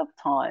plenty of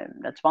time.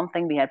 That's one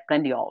thing we had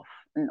plenty of,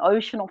 an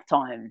ocean of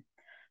time.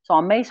 So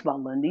I may as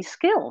well learn these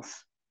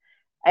skills.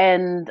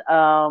 And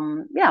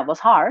yeah, it was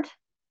hard.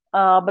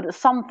 But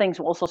some things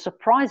were also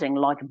surprising,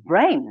 like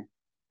brain.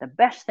 The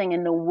best thing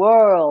in the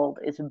world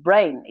is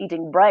brain,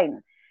 eating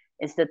brain.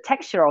 It's the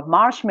texture of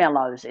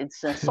marshmallows. It's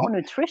so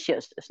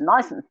nutritious. It's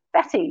nice and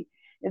fatty.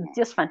 It's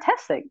just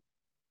fantastic.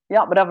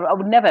 Yeah, but I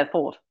would never have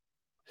thought.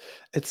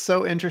 It's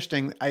so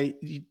interesting. I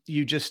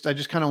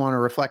just kind of want to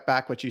reflect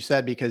back what you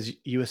said, because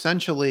you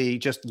essentially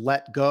just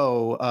let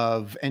go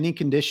of any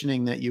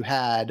conditioning that you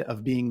had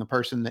of being the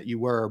person that you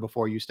were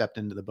before you stepped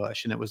into the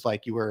bush. And it was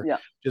like you were Yeah.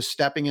 just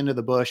stepping into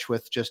the bush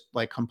with just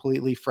like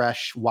completely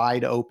fresh,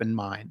 wide open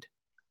mind.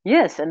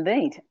 Yes,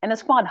 indeed. And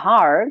it's quite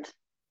hard.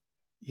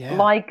 Yeah.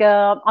 Like,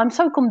 I'm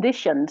so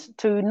conditioned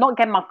to not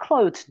get my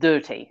clothes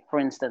dirty, for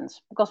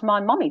instance, because my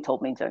mummy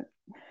told me to.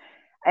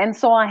 And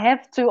so I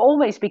have to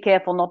always be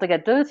careful not to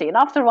get dirty. And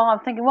after a while, I'm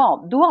thinking,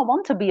 well, do I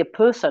want to be a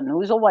person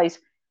who's always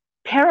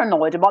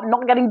paranoid about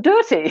not getting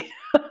dirty?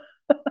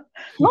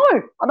 No,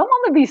 I don't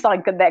want to be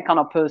like that kind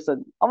of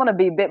person. I want to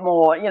be a bit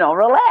more,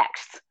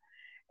 relaxed.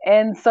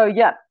 And so,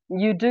 yeah,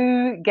 you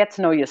do get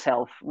to know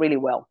yourself really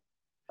well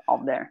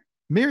out there.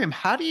 Miriam,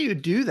 how do you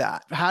do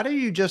that? How do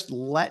you just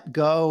let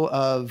go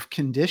of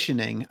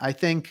conditioning? I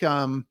think,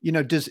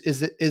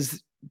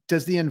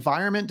 does the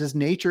environment, does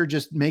nature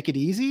just make it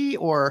easy,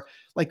 or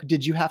like,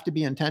 did you have to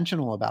be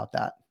intentional about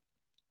that?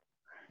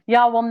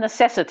 Yeah, well,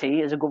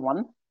 necessity is a good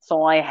one.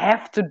 So I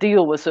have to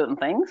deal with certain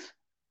things.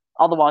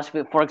 Otherwise,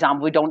 for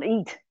example, we don't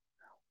eat.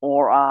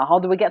 Or how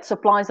do we get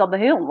supplies up the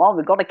hill? Well,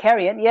 we've got to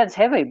carry it. Yeah, it's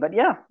heavy, but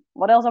yeah,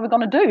 what else are we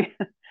going to do?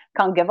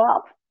 Can't give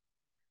up.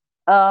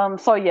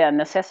 So yeah,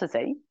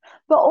 necessity.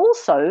 But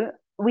also,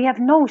 we have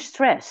no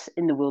stress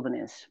in the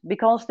wilderness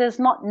because there's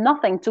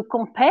nothing to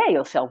compare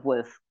yourself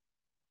with.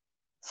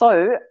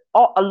 So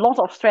a lot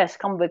of stress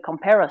comes with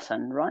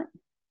comparison, right?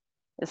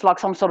 It's like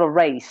some sort of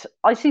race.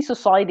 I see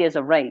society as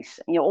a race.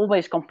 You're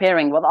always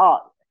comparing with,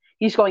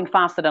 he's going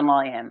faster than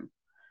I am,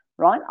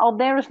 right? Out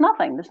there is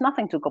nothing. There's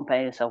nothing to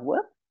compare yourself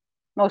with.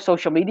 No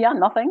social media,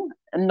 nothing.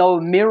 And no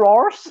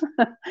mirrors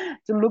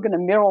to look in the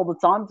mirror all the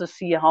time to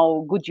see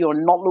how good you're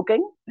not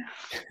looking.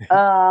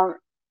 Uh,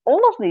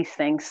 all of these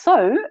things.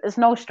 So there's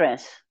no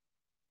stress.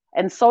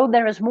 And so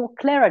there is more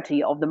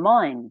clarity of the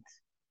mind.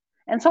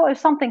 And so if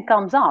something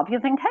comes up, you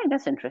think, hey,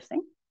 that's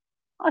interesting.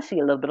 I see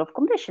a little bit of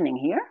conditioning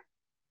here.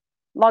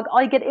 Like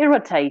I get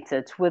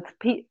irritated with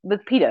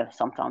Peter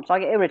sometimes. I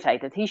get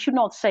irritated. He should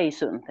not say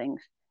certain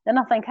things. Then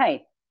I think,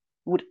 hey,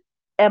 would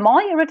am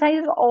I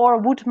irritated or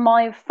would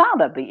my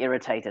father be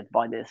irritated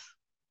by this?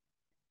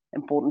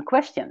 Important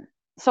question.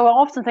 So I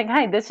often think,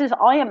 hey,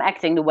 I am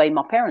acting the way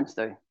my parents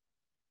do,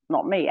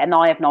 not me, and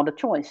I have not a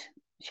choice.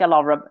 Shall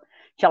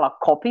I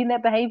copy their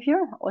behavior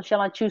or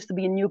shall I choose to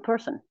be a new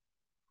person?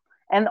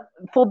 And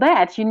for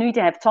that, you need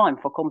to have time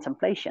for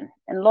contemplation,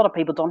 and a lot of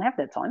people don't have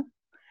that time.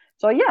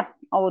 So yeah,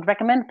 I would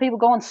recommend people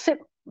go and sit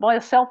by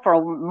yourself for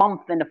a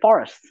month in the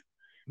forest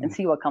and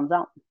see what comes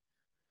out.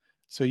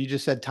 So you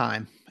just said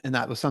time, and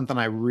that was something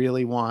I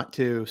really want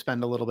to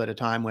spend a little bit of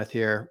time with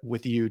here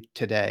with you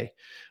today,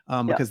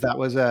 because that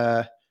was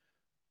a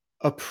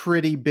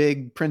pretty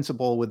big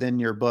principle within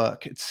your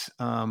book. It's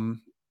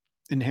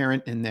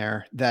inherent in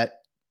there that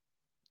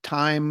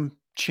time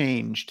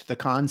changed, the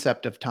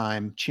concept of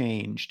time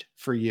changed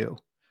for you.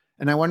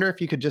 And I wonder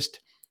if you could just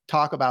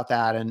talk about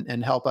that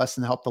and help us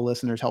and help the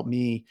listeners, help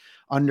me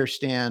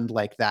understand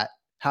like that,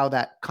 how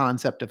that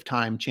concept of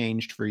time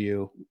changed for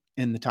you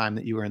in the time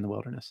that you were in the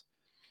wilderness.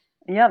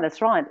 Yeah,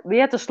 that's right. We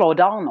had to slow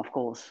down, of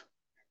course.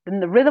 Then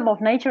the rhythm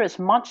of nature is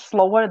much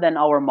slower than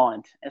our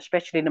mind,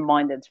 especially the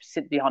mind that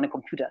sits behind a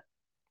computer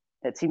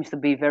that seems to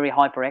be very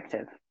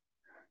hyperactive.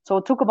 So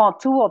it took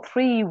about 2 or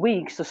 3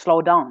 weeks to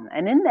slow down.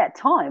 And in that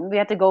time, we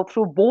had to go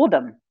through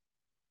boredom.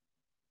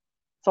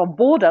 So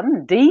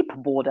boredom, deep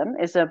boredom,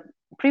 is a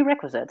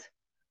prerequisite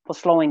for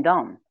slowing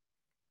down.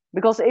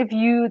 Because if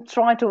you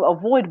try to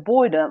avoid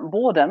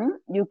boredom,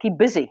 you keep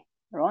busy,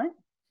 right?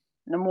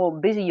 The more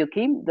busy you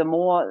keep, the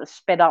more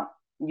sped up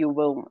you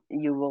will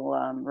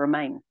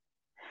remain.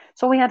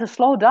 So we had to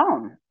slow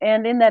down,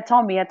 and in that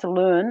time we had to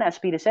learn, as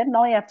Peter said,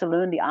 now you have to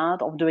learn the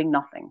art of doing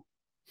nothing.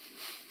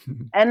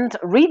 And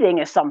reading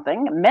is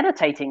something,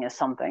 meditating is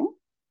something,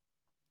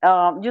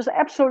 just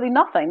absolutely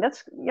nothing.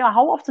 That's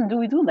how often do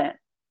we do that?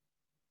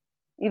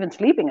 Even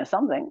sleeping is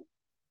something.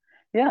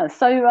 Yeah.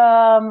 So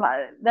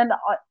then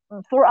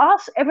for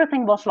us,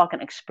 everything was like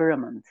an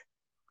experiment.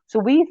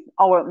 So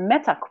our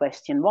meta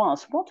question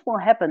was, what will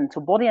happen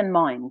to body and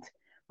mind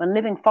when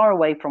living far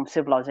away from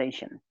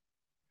civilization?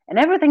 And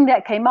everything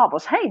that came up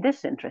was, hey, this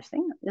is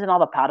interesting. This is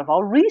another part of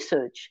our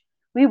research.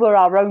 We were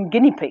our own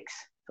guinea pigs,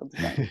 so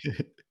to say.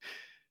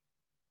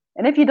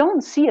 And if you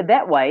don't see it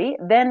that way,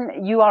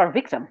 then you are a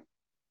victim.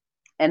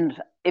 And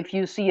if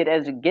you see it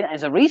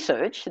as a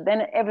research,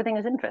 then everything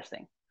is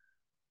interesting.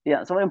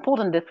 Yeah, so an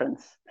important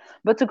difference.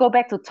 But to go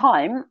back to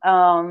time,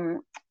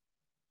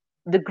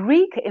 the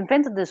Greek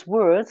invented this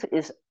word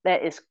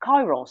there is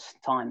kairos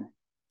time.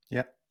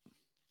 Yeah.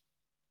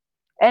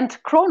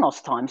 And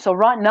chronos time. So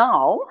right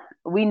now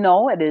we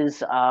know it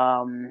is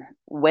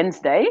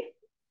Wednesday,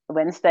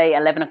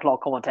 11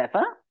 o'clock or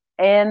whatever.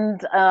 And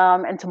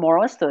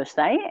tomorrow is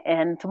Thursday,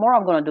 and tomorrow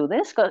I'm going to do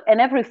this,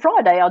 and every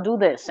Friday I'll do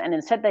this, and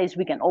then Saturday's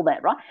weekend, all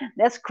that, right?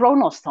 That's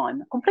chronos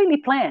time, completely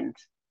planned.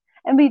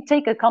 And we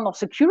take a kind of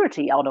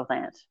security out of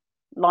that.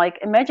 Like,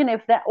 imagine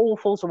if that all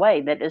falls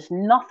away, that is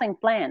nothing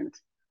planned.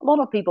 A lot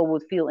of people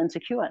would feel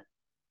insecure.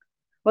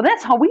 Well,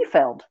 that's how we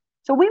felt.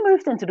 So we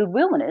moved into the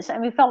wilderness,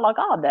 and we felt like,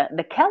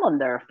 the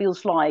calendar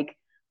feels like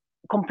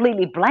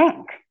completely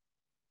blank.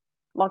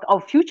 Like our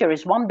future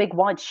is one big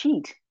white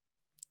sheet.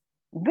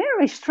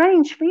 Very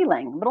strange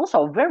feeling, but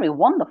also very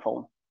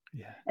wonderful.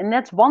 Yeah. And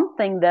that's one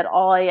thing that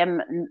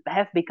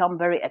have become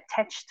very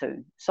attached to.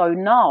 So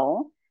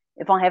now,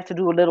 if I have to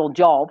do a little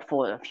job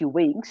for a few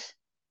weeks,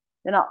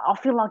 then I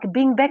feel like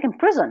being back in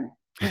prison,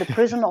 in the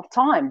prison of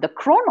time, the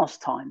chronos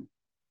time.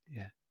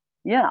 Yeah.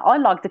 Yeah, I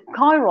like the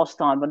kairos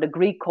time, what the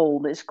Greek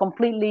called is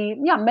completely,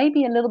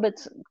 maybe a little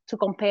bit to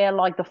compare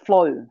like the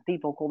flow.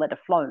 People call that a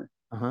flow.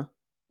 Uh-huh.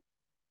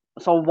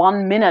 So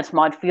 1 minute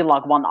might feel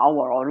like 1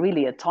 hour, or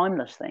really a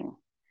timeless thing.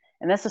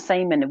 And that's the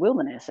same in the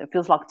wilderness. It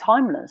feels like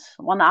timeless.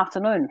 One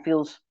afternoon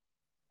feels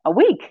a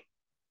week.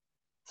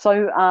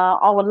 So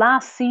our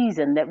last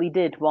season that we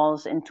did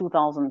was in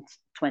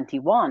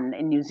 2021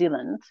 in New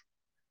Zealand,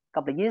 a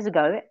couple of years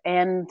ago.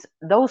 And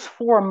those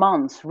 4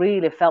 months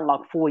really felt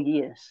like 4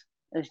 years.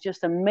 It's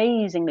just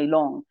amazingly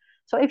long.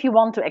 So if you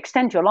want to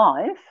extend your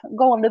life,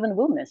 go and live in the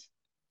wilderness.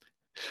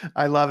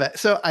 I love it.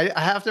 So I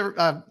have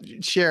to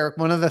share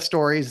one of the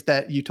stories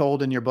that you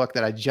told in your book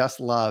that I just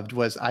loved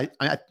was I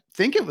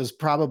think it was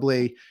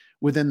probably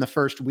within the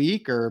first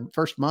week or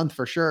first month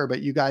for sure,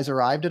 but you guys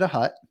arrived at a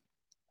hut.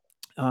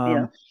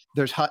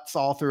 There's huts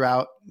all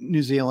throughout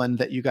New Zealand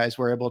that you guys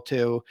were able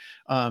to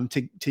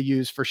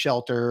use for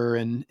shelter,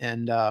 and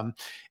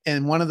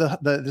one of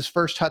this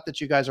first hut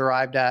that you guys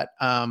arrived at,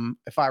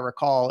 if I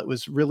recall, it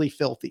was really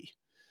filthy.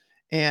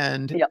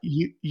 And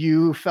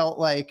you felt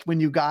like when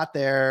you got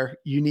there,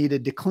 you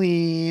needed to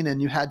clean,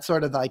 and you had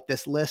sort of like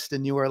this list,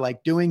 and you were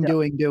like doing.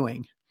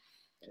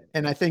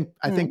 And I think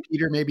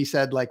Peter maybe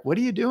said like, "What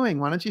are you doing?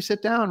 Why don't you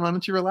sit down? Why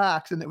don't you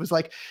relax?" And it was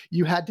like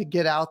you had to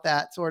get out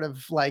that sort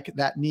of like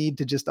that need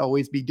to just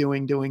always be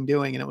doing.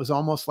 And it was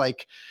almost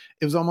like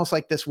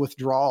this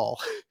withdrawal.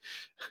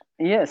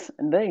 Yes,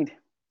 indeed.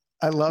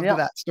 I loved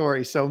that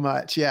story so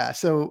much. Yeah.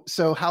 So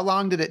how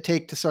long did it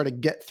take to sort of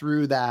get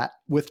through that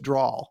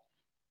withdrawal?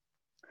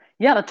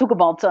 Yeah, that took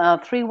about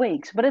 3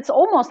 weeks. But it's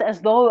almost as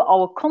though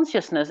our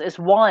consciousness is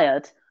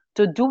wired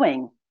to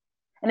doing.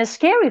 And the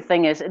scary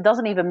thing is, it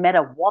doesn't even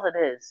matter what it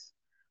is.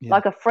 Yeah.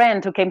 Like a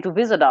friend who came to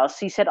visit us,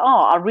 he said,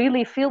 I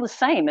really feel the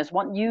same as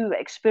what you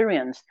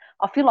experienced.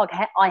 I feel like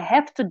I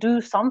have to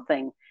do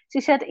something. She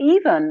said,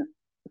 even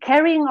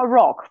carrying a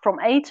rock from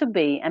A to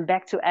B and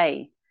back to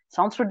A.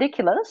 Sounds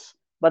ridiculous,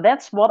 but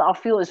that's what I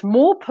feel is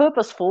more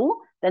purposeful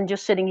than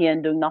just sitting here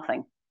and doing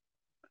nothing.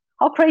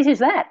 How crazy is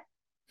that?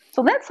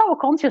 So that's our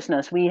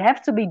consciousness. We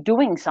have to be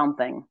doing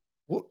something.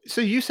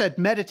 So you said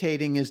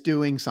meditating is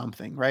doing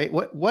something, right?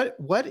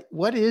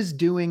 What is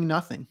doing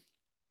nothing?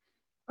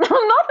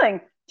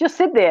 Nothing. Just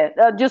sit there.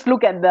 Just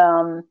look at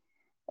the.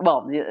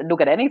 Well,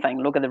 look at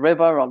anything. Look at the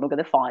river, or look at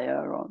the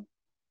fire, or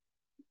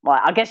well,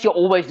 I guess you're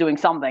always doing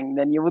something.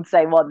 Then you would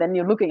say, well, then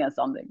you're looking at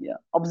something. Yeah,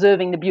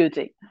 observing the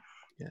beauty.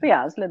 Yeah. But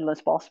yeah, as little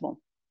as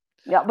possible.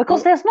 Yeah, because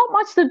Well, there's not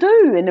much to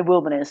do in the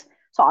wilderness.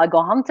 So I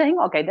go hunting.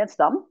 Okay, that's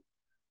done.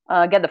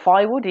 Get the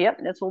firewood. Yep,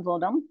 that's also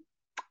done.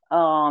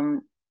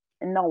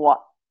 And now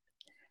what?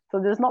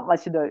 So there's not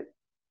much to do.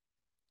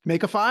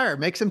 make a fire,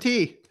 make some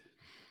tea.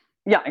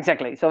 Yeah,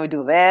 exactly. So we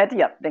do that.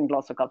 Yeah, then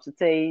lots of cups of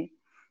tea.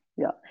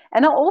 Yeah.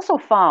 And I also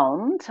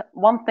found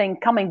one thing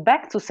coming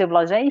back to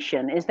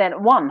civilization is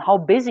that one, how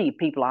busy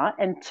people are,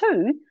 and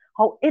two,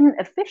 how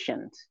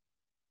inefficient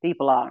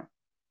people are.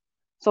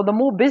 So the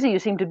more busy you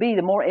seem to be,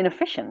 the more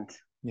inefficient.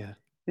 Yeah.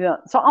 Yeah.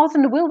 So out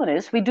in the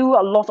wilderness, we do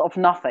a lot of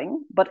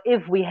nothing. But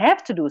if we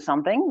have to do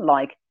something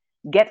like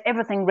get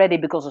everything ready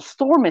because a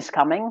storm is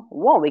coming,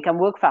 whoa, we can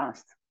work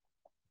fast.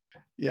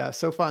 Yeah,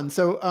 so fun.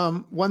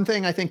 So one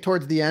thing I think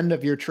towards the end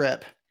of your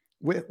trip,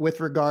 with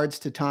regards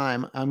to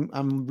time,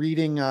 I'm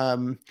reading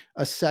a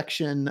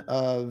section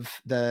of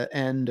the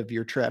end of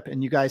your trip,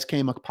 and you guys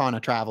came upon a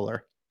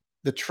traveler.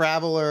 The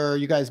traveler,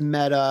 you guys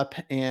met up,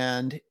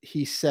 and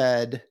he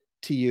said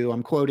to you,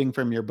 I'm quoting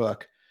from your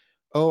book,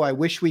 "Oh, I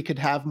wish we could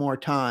have more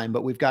time,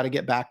 but we've got to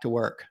get back to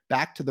work,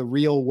 back to the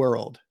real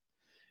world."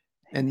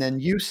 And then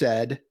you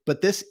said,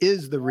 "But this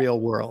is the real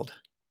world."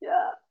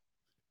 Yeah.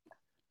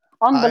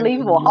 I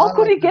Unbelievable. How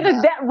could love he get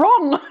it that. that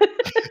wrong?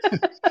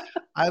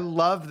 I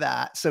love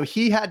that. So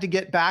he had to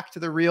get back to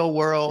the real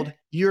world.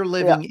 You're Yeah.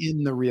 living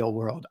in the real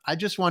world. I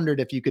just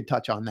wondered if you could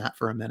touch on that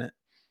for a minute.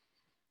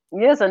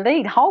 Yes,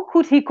 indeed. How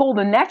could he call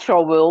the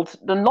natural world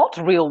the not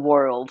real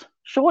world?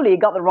 Surely he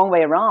got the wrong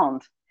way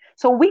around.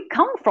 So we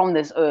come from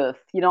this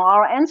earth.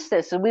 Our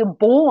ancestors, we're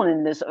born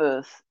in this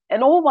earth.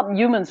 And all what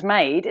humans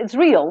made, it's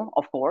real,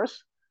 of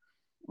course,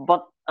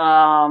 but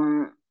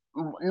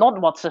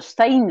not what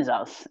sustains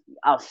us,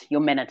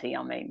 humanity,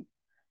 I mean.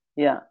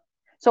 Yeah.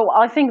 So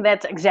I think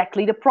that's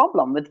exactly the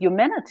problem with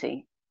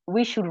humanity.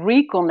 We should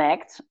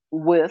reconnect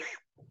with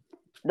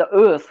the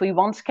earth we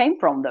once came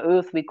from, the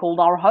earth we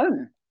called our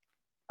home.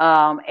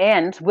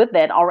 And with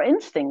that, our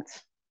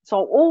instincts. So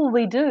all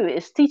we do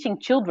is teaching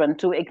children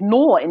to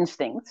ignore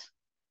instincts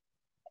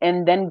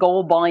and then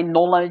go by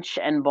knowledge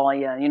and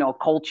by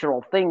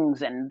cultural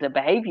things and the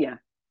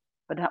behavior.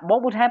 But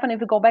what would happen if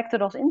we go back to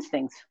those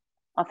instincts?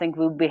 I think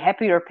we'll be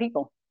happier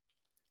people.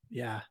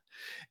 Yeah.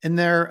 And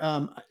there,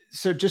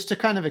 so just to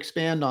kind of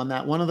expand on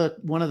that, one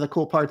of the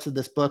cool parts of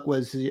this book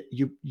was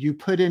you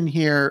put in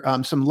here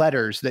some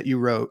letters that you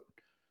wrote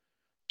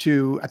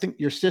to, I think,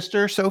 your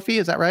sister Sophie.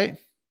 Is that right?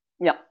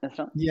 Yeah, that's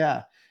right.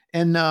 Yeah.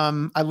 And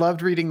I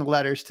loved reading the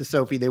letters to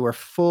Sophie. They were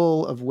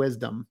full of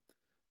wisdom.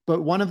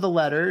 But one of the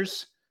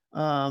letters,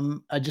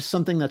 just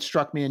something that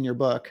struck me in your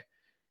book,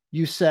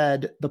 you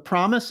said, "The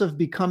promise of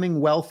becoming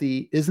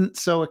wealthy isn't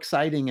so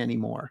exciting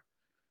anymore.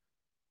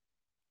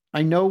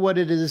 I know what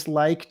it is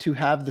like to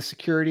have the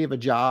security of a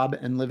job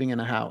and living in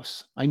a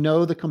house. I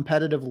know the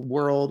competitive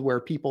world where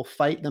people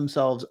fight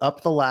themselves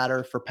up the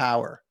ladder for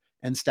power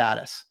and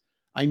status.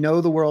 I know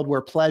the world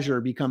where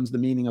pleasure becomes the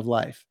meaning of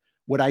life.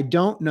 What I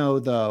don't know,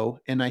 though,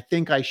 and I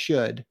think I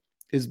should,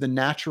 is the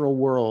natural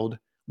world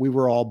we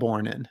were all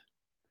born in."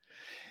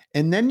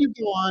 And then you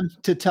go on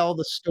to tell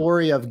the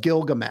story of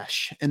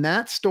Gilgamesh. And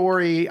that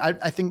story,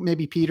 I think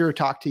maybe Peter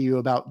talked to you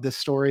about this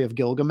story of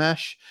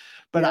Gilgamesh,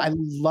 but Yeah. I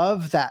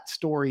love that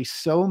story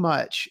so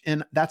much.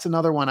 And that's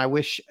another one I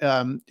wish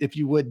if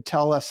you would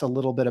tell us a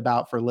little bit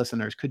about for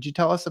listeners. Could you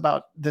tell us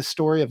about the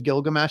story of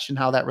Gilgamesh and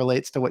how that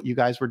relates to what you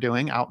guys were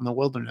doing out in the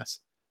wilderness?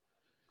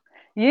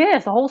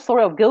 Yes, the whole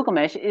story of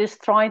Gilgamesh is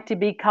trying to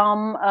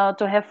become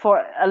to have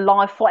for a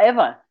life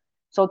forever,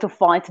 so to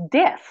fight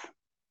death.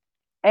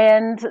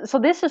 And so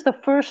this is the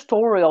first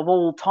story of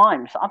all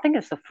times. I think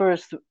it's the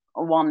first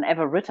one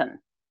ever written.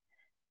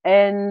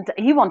 And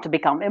he wanted to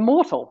become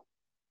immortal.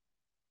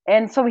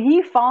 And so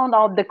he found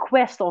out the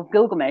quest of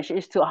Gilgamesh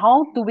is to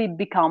how do we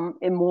become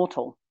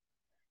immortal?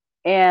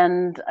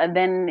 And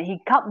then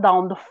he cut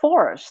down the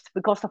forest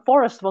because the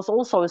forest was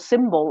also a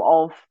symbol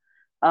of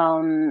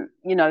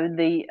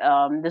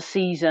the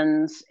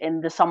seasons,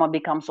 and the summer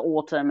becomes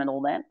autumn and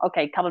all that.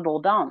 Okay, cut it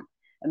all down.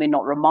 I mean,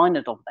 not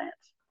reminded of that.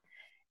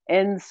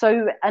 And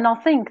I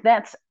think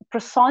that's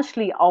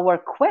precisely our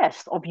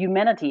quest of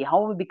humanity,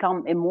 how we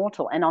become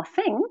immortal. And I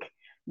think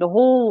the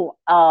whole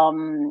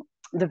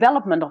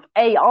development of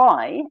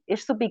AI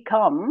is to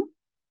become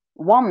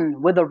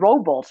one with a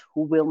robot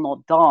who will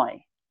not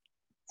die.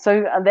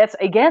 So that's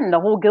again the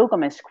whole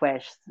Gilgamesh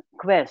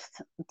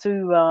quest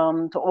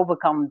to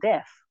overcome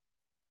death.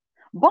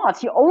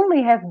 But you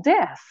only have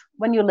death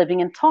when you're living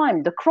in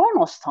time, the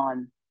Chronos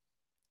time.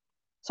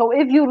 So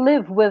if you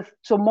live with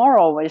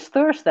tomorrow is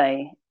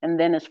Thursday and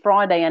then it's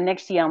Friday and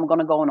next year I'm going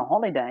to go on a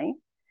holiday,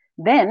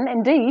 then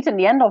indeed, in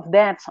the end of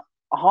that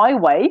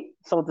highway,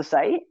 so to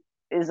say,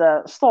 is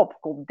a stop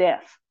called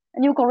death.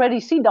 And you can already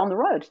see down the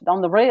road,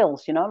 down the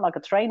rails, like a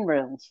train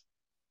rails.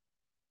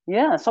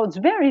 Yeah, so it's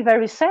very,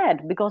 very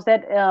sad because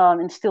that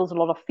instills a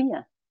lot of fear.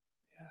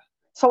 Yeah.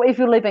 So if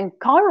you live in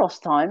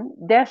Kairos time,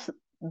 death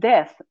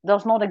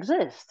does not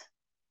exist.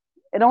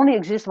 It only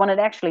exists when it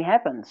actually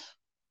happens.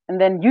 And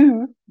then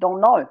you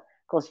don't know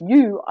because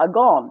you are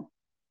gone,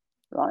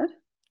 right?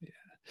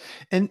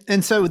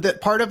 And so that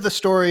part of the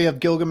story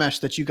of Gilgamesh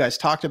that you guys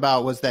talked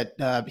about was that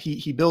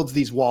he builds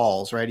these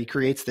walls, right? He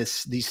creates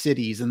these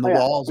cities, and the Oh, yeah.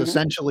 walls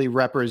essentially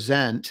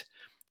represent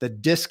the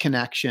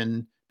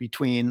disconnection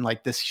between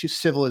like this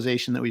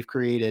civilization that we've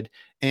created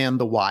and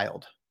the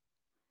wild,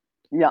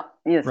 Yeah,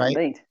 yes, right?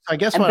 indeed. So I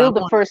guess And what I build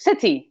the want, first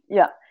city.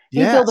 Yeah, he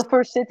built yes, the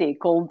first city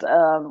called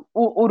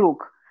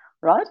Uruk,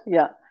 right?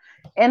 Yeah.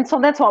 And so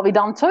that's what we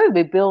done too.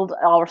 We build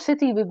our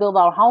city, we build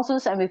our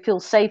houses, and we feel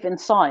safe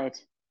inside.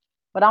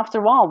 But after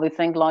a while, we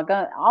think like,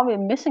 are we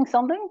missing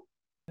something?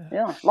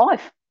 Yeah,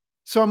 life.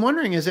 so I'm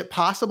wondering, is it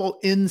possible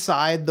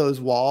inside those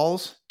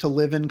walls to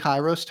live in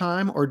Kairos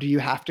time, or do you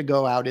have to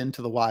go out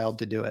into the wild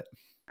to do it?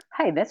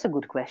 Hey, that's a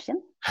good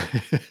question.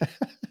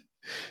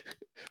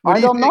 What I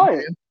do you don't think, know.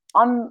 man?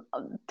 I'm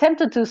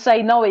tempted to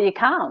say no, you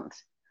can't.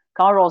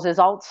 Kairos is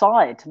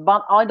outside,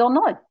 but I don't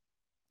know.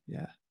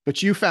 Yeah,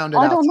 but you found it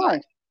I don't outside.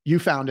 know. You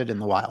found it in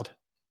the wild.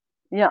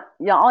 Yeah,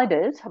 I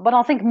did. But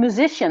I think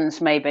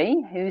musicians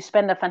maybe who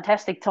spend a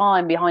fantastic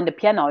time behind the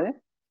piano,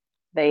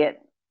 they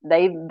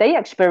they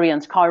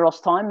experience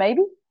Kairos time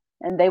maybe,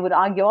 and they would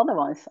argue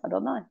otherwise. I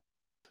don't know.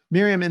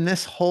 Miriam, in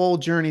this whole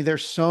journey,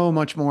 there's so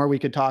much more we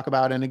could talk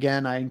about. And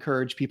again, I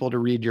encourage people to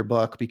read your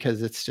book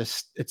because it's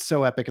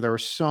so epic. There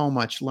was so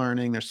much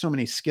learning. There's so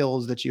many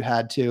skills that you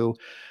had to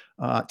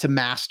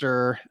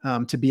master,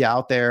 to be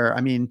out there.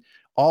 I mean,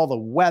 all the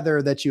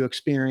weather that you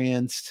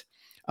experienced.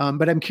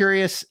 But I'm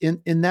curious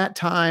in that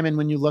time, and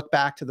when you look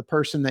back to the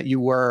person that you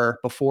were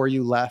before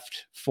you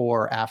left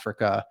for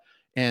Africa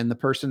and the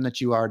person that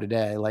you are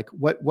today, like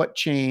what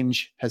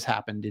change has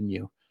happened in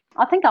you?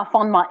 I think I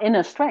found my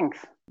inner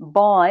strength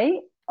by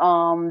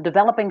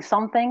developing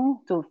something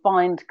to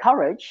find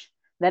courage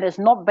that is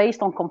not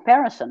based on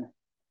comparison.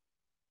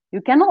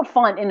 You cannot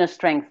find inner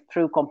strength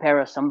through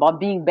comparison by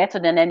being better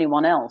than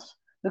anyone else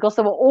because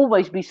there will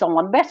always be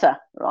someone better,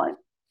 right?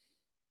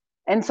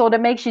 And so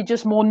that makes you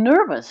just more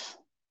nervous.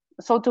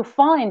 So to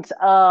find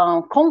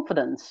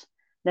confidence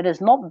that is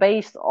not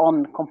based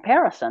on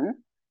comparison,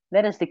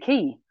 that is the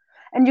key.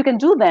 And you can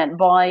do that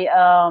by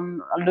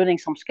learning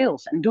some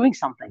skills and doing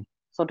something.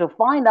 So to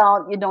find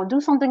out, do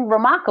something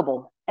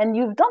remarkable, and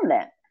you've done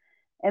that.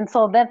 And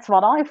so that's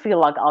what I feel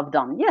like I've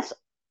done. Yes,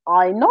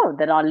 I know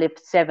that I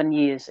lived 7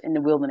 years in the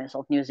wilderness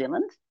of New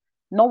Zealand.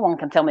 No one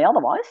can tell me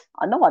otherwise.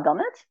 I know I've done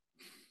it.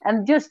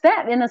 And just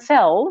that in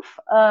itself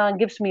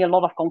gives me a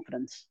lot of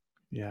confidence.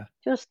 Yeah.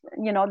 Just,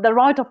 the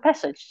rite of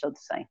passage, so to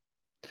say.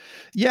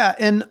 Yeah.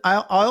 And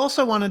I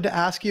also wanted to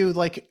ask you,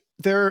 like,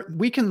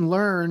 we can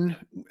learn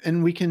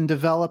and we can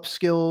develop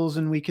skills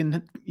and we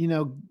can,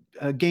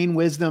 gain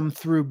wisdom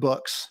through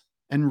books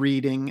and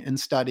reading and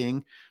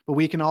studying, but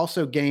we can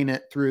also gain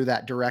it through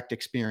that direct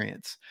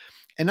experience.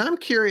 And I'm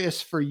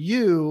curious for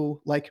you,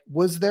 like,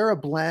 was there a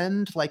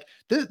blend? Like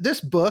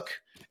this book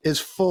is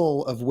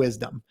full of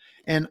wisdom.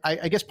 And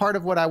I guess part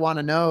of what I want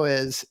to know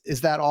is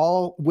that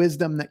all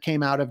wisdom that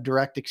came out of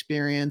direct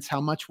experience?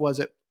 How much was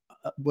it?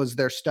 Was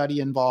there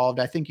study involved?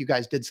 I think you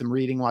guys did some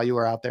reading while you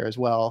were out there as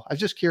well. I was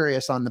just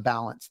curious on the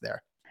balance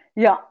there.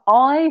 Yeah,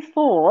 I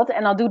thought,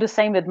 and I do the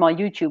same with my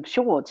YouTube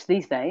shorts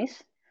these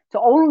days, to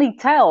only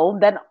tell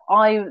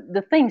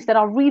the things that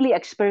I really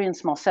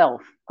experienced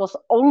myself, because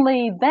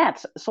only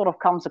that sort of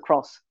comes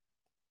across.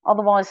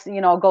 Otherwise,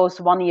 it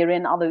goes 1 year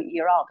in, other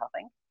year out, I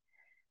think.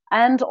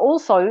 And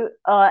also,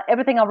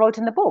 everything I wrote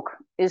in the book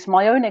is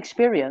my own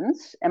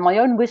experience and my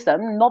own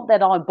wisdom, not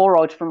that I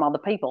borrowed from other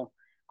people.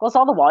 Because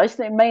otherwise,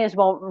 they may as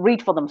well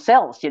read for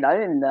themselves, in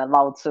the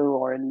Lao Tzu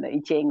or in the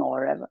I Ching or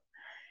whatever.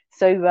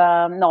 So,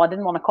 no, I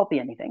didn't want to copy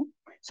anything.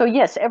 So,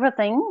 yes,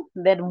 everything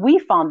that we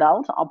found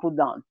out, I put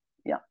down.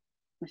 Yeah,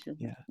 which is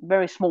Yeah. a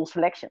very small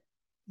selection.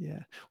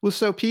 Yeah. Well,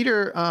 so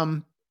Peter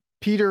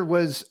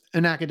was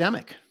an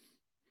academic,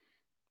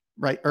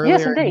 right? Yes,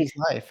 Earlier in indeed. his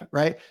life,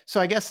 right?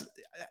 So I guess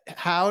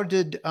how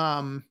did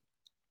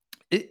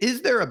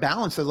is there a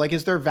balance of, like,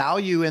 is there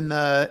value in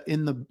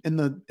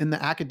the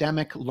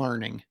academic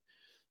learning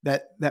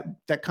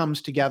that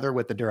comes together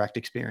with the direct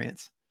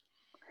experience?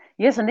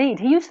 Yes, indeed.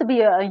 He used to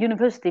be a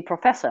university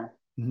professor.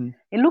 Mm-hmm.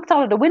 He looked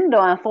out of the window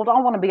and thought, I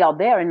want to be out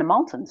there in the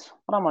mountains.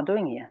 What am I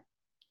doing here?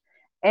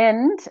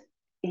 And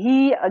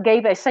he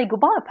gave a say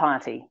goodbye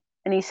party.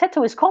 And he said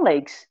to his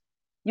colleagues,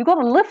 you got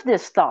to live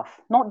this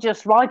stuff, not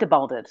just write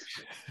about it.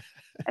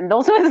 And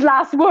those were his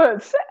last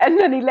words. And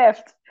then he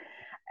left.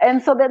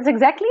 And so that's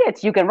exactly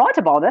it. You can write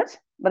about it,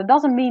 but it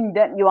doesn't mean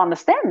that you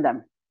understand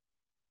them,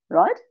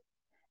 right?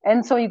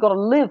 And so you got to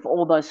live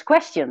all those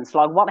questions,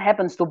 like what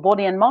happens to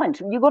body and mind.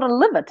 You got to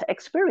live it,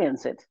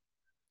 experience it.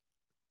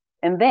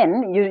 And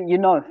then you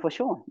know for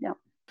sure. Yeah.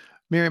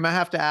 Miriam, I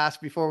have to ask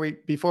before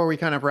we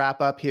kind of wrap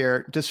up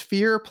here, does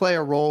fear play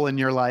a role in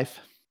your life?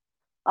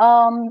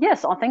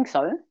 Yes, I think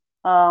so.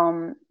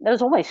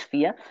 There's always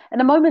fear. And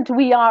the moment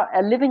we are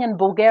living in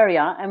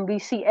Bulgaria and we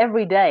see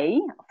every day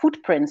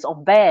footprints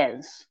of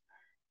bears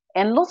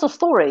and lots of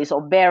stories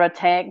of bear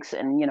attacks,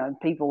 and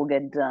people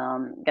get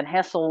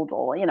hassled,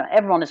 or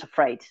everyone is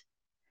afraid.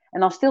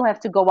 And I still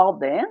have to go out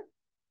there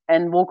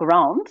and walk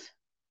around,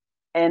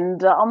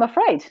 and I'm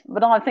afraid.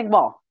 But I think,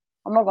 well,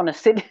 I'm not going to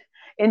sit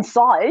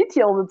inside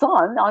all the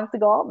time. I have to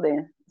go out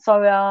there.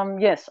 So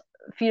yes,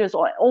 fear is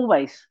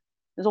always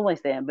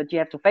there, but you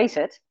have to face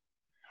it,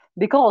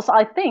 because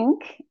I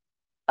think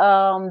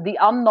the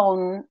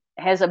unknown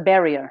has a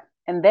barrier,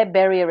 and that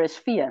barrier is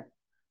fear.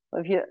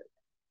 If you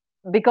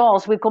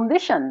Because we're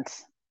conditioned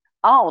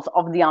out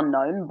of the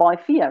unknown by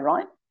fear,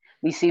 right?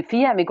 We see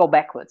fear and we go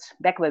backwards,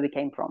 back where we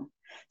came from.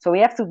 So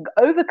we have to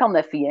overcome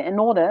that fear in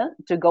order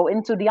to go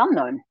into the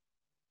unknown.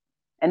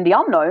 And the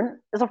unknown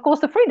is, of course,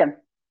 the freedom.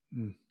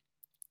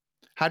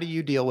 How do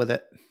you deal with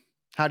it?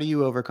 How do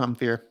you overcome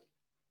fear?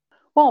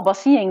 Well, by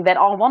seeing that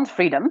I want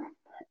freedom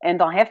and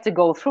I have to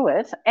go through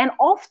it. And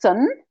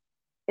often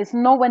it's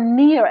nowhere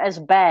near as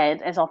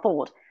bad as I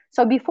thought.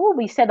 So before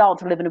we set out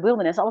to live in the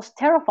wilderness, I was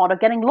terrified of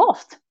getting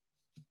lost.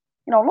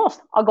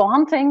 Lost. I go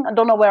hunting, I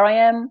don't know where I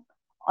am,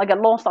 I get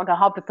lost, I get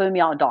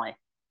hypothermia, I die.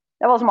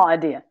 That was my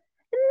idea.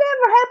 It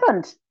never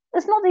happened.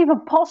 It's not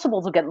even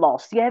possible to get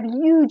lost. You have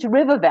huge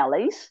river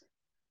valleys,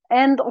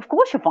 and of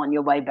course you find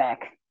your way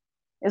back.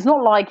 It's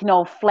not like,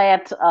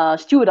 flat,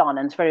 Stewart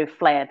Islands, very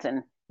flat,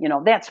 and,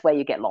 that's where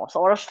you get lost,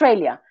 or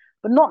Australia,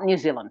 but not New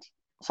Zealand.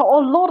 So a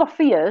lot of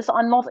fears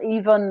are not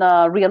even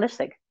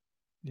realistic.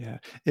 Yeah.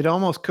 It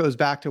almost goes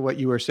back to what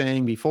you were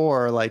saying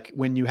before. Like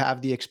when you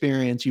have the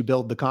experience, you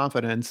build the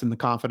confidence, and the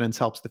confidence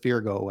helps the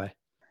fear go away.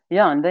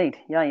 Yeah, indeed.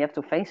 Yeah, you have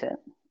to face it.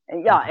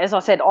 Yeah, as I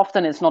said,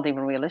 often it's not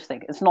even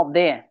realistic. It's not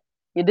there.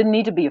 You didn't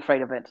need to be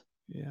afraid of it.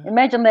 Yeah.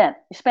 Imagine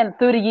that. You spent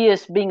 30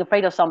 years being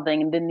afraid of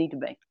something and didn't need to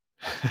be.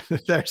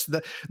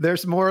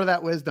 There's more of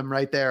that wisdom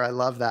right there. I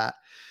love that.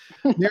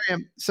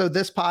 Miriam, so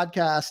this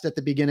podcast, at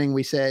the beginning,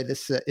 we say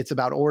it's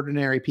about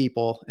ordinary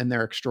people and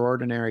their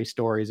extraordinary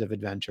stories of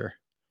adventure.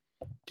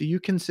 Do you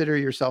consider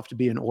yourself to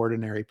be an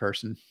ordinary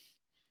person?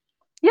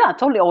 Yeah,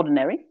 totally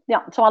ordinary.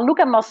 Yeah. So I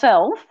look at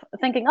myself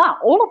thinking,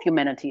 all of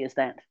humanity is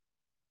that.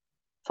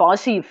 So I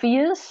see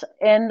fears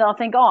and I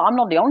think, I'm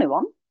not the only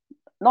one.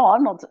 No,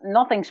 I'm not,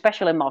 nothing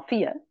special in my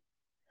fear.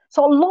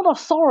 So a lot of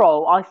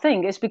sorrow, I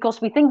think, is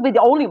because we think we're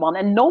the only one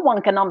and no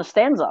one can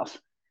understand us.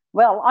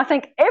 Well, I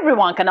think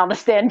everyone can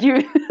understand you.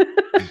 Everyone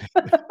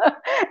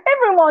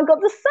got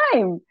the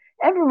same.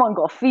 Everyone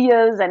got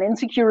fears and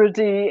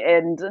insecurity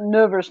and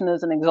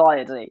nervousness and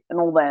anxiety and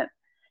all that.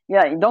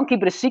 Yeah, you don't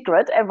keep it a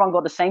secret. Everyone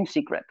got the same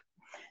secret.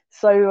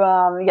 So,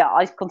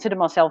 I consider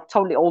myself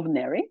totally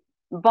ordinary,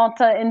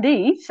 but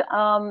indeed,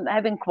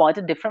 having quite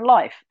a different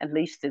life, at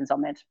least since I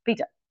met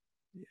Peter.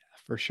 Yeah,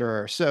 for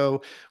sure.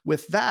 So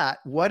with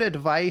that, what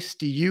advice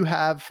do you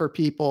have for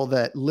people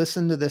that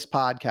listen to this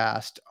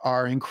podcast,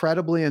 are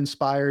incredibly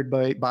inspired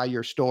by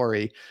your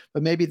story,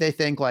 but maybe they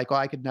think like,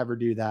 I could never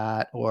do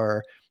that,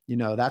 or,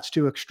 that's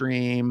too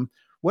extreme.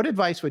 What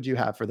advice would you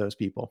have for those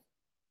people?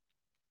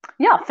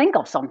 Yeah, think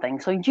of something.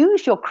 So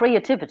use your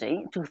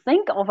creativity to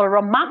think of a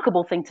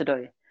remarkable thing to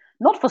do.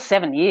 Not for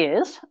 7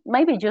 years,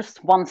 maybe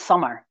just one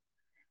summer.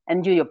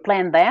 And you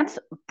plan that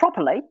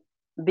properly,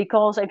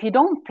 because if you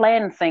don't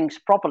plan things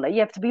properly, you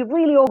have to be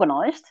really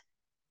organized.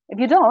 If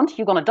you don't,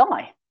 you're going to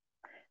die.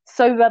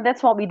 So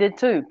that's what we did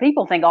too.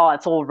 People think,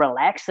 it's all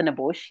relaxed in the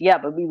bush. Yeah,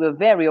 but we were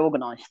very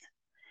organized.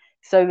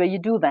 So you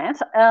do that,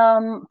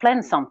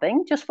 plan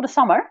something just for the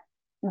summer.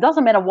 It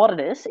doesn't matter what it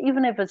is,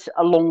 even if it's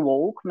a long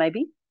walk,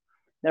 maybe.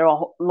 There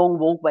are long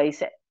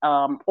walkways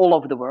all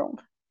over the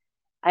world.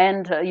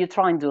 And you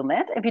try and do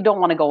that. If you don't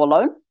want to go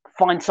alone,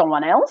 find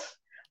someone else,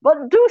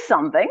 but do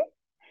something.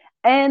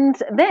 And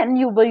then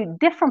you'll be a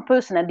different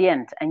person at the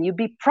end, and you'll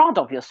be proud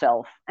of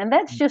yourself. And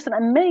that's just an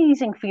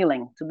amazing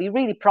feeling, to be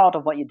really proud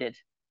of what you did.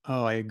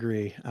 Oh, I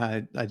agree.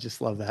 I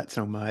just love that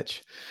so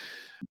much.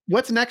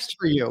 What's next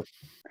for you?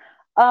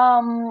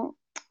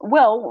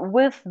 Well,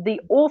 with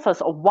the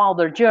authors of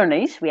Wilder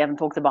Journeys, we haven't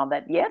talked about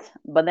that yet,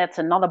 but that's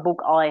another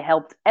book I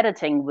helped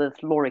editing with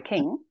Laurie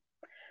King.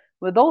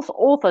 With those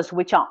authors,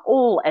 which are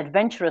all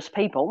adventurous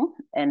people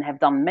and have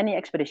done many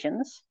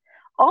expeditions,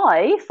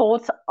 I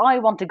thought I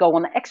want to go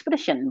on an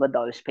expedition with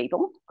those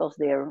people because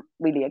they're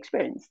really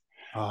experienced.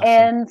 Awesome.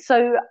 And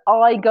so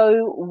I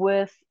go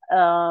with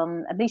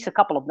at least a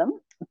couple of them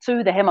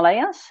to the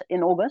Himalayas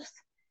in August,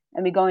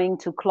 and we're going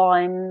to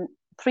climb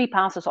 3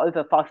 passes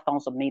over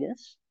 5,000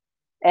 meters.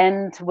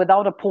 And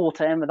without a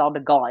porter and without a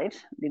guide,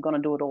 we're going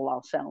to do it all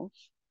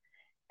ourselves.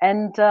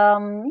 And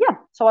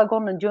so I go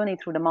on a journey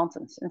through the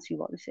mountains and see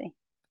what we see.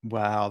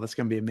 Wow, that's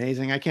going to be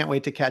amazing. I can't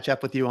wait to catch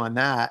up with you on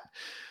that.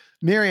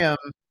 Miriam,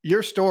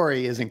 your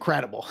story is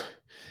incredible.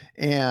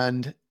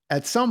 And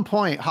at some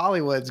point,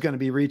 Hollywood's going to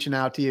be reaching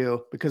out to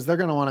you because they're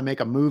going to want to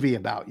make a movie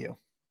about you.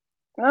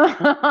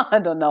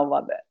 I don't know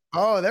about that.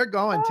 Oh, they're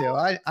going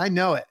to. I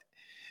know it.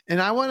 And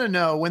I want to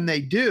know, when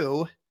they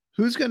do,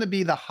 who's going to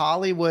be the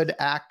Hollywood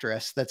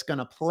actress that's going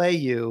to play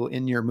you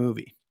in your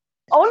movie?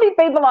 Only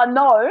people I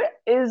know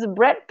is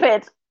Brad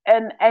Pitt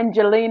and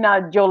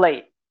Angelina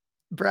Jolie.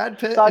 Brad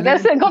Pitt. So I and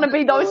guess they're going to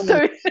Angelina be those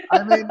Jolie. two.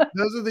 I mean,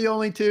 those are the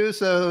only two.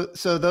 So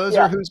those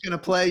Yeah. are who's going to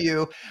play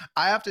you.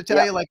 I have to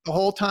tell you, like the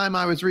whole time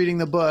I was reading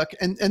the book,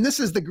 and this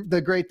is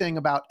the great thing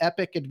about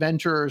epic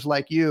adventurers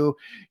like you're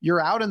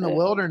out in the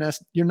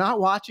wilderness. You're not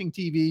watching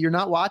TV. You're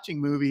not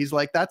watching movies.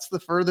 Like that's the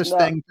furthest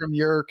thing from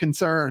your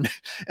concern.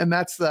 And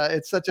that's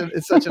it's such an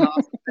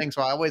awesome thing.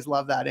 So I always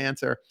love that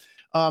answer.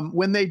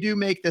 When they do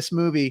make this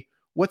movie,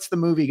 what's the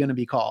movie going to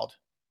be called?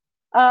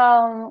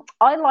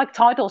 I like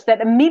titles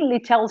that immediately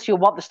tells you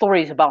what the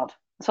story is about.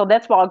 So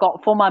that's what I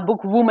got for my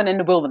book, Woman in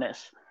the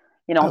Wilderness.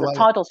 You know, the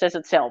title says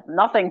itself.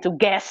 Nothing to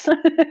guess.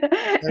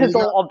 It's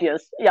all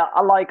obvious. Yeah,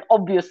 I like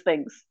obvious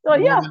things. So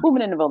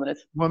Woman in the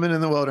Wilderness. Woman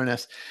in the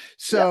Wilderness.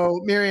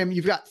 So Miriam,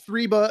 you've got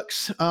 3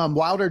 books.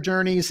 Wilder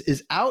Journeys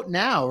is out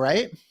now,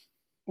 right?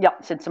 Yeah,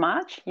 since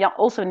March. Yeah,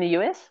 also in the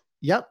US.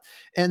 Yep.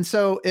 And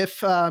so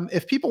if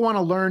people want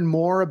to learn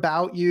more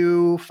about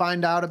you,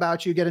 find out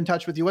about you, get in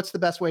touch with you, what's the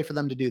best way for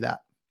them to do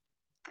that?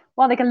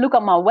 Well, they can look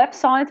on my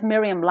website,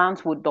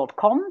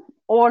 miriamlancewood.com,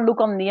 or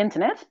look on the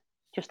internet.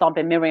 Just type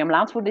in Miriam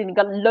Lancewood, and you've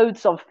got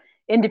loads of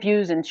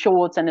interviews and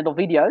shorts and little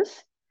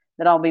videos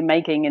that I'll be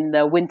making in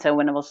the winter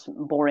when it was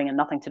boring and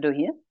nothing to do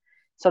here.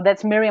 So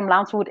that's Miriam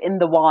Lancewood in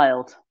the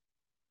wild.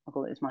 I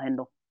call it as my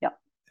handle. Yeah.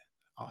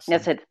 Awesome.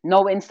 That's it.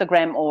 No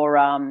Instagram or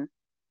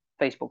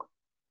Facebook.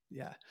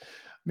 Yeah.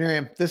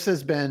 Miriam, this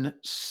has been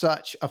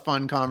such a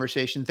fun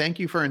conversation. Thank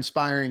you for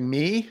inspiring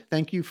me.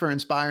 Thank you for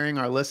inspiring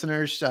our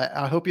listeners.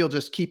 I hope you'll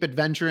just keep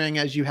adventuring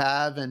as you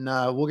have, and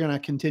we're going to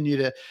continue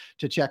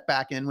to check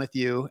back in with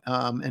you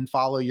and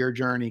follow your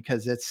journey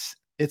because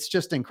it's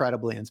just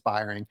incredibly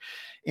inspiring.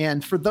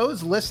 And for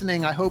those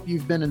listening, I hope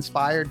you've been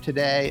inspired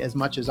today as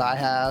much as I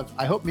have.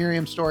 I hope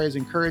Miriam's story has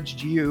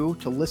encouraged you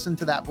to listen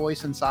to that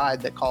voice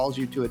inside that calls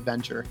you to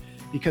adventure,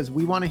 because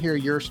we want to hear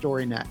your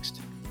story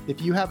next. If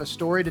you have a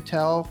story to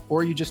tell,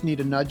 or you just need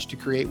a nudge to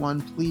create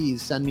one,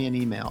 please send me an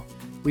email.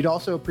 We'd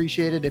also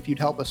appreciate it if you'd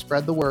help us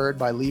spread the word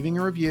by leaving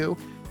a review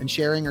and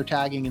sharing or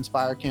tagging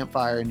Inspire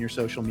Campfire in your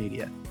social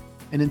media.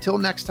 And until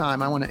next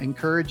time, I want to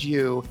encourage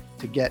you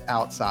to get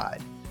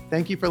outside.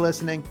 Thank you for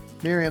listening.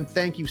 Miriam,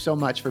 thank you so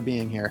much for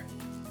being here.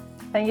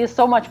 Thank you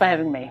so much for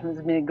having me.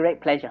 It's been a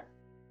great pleasure.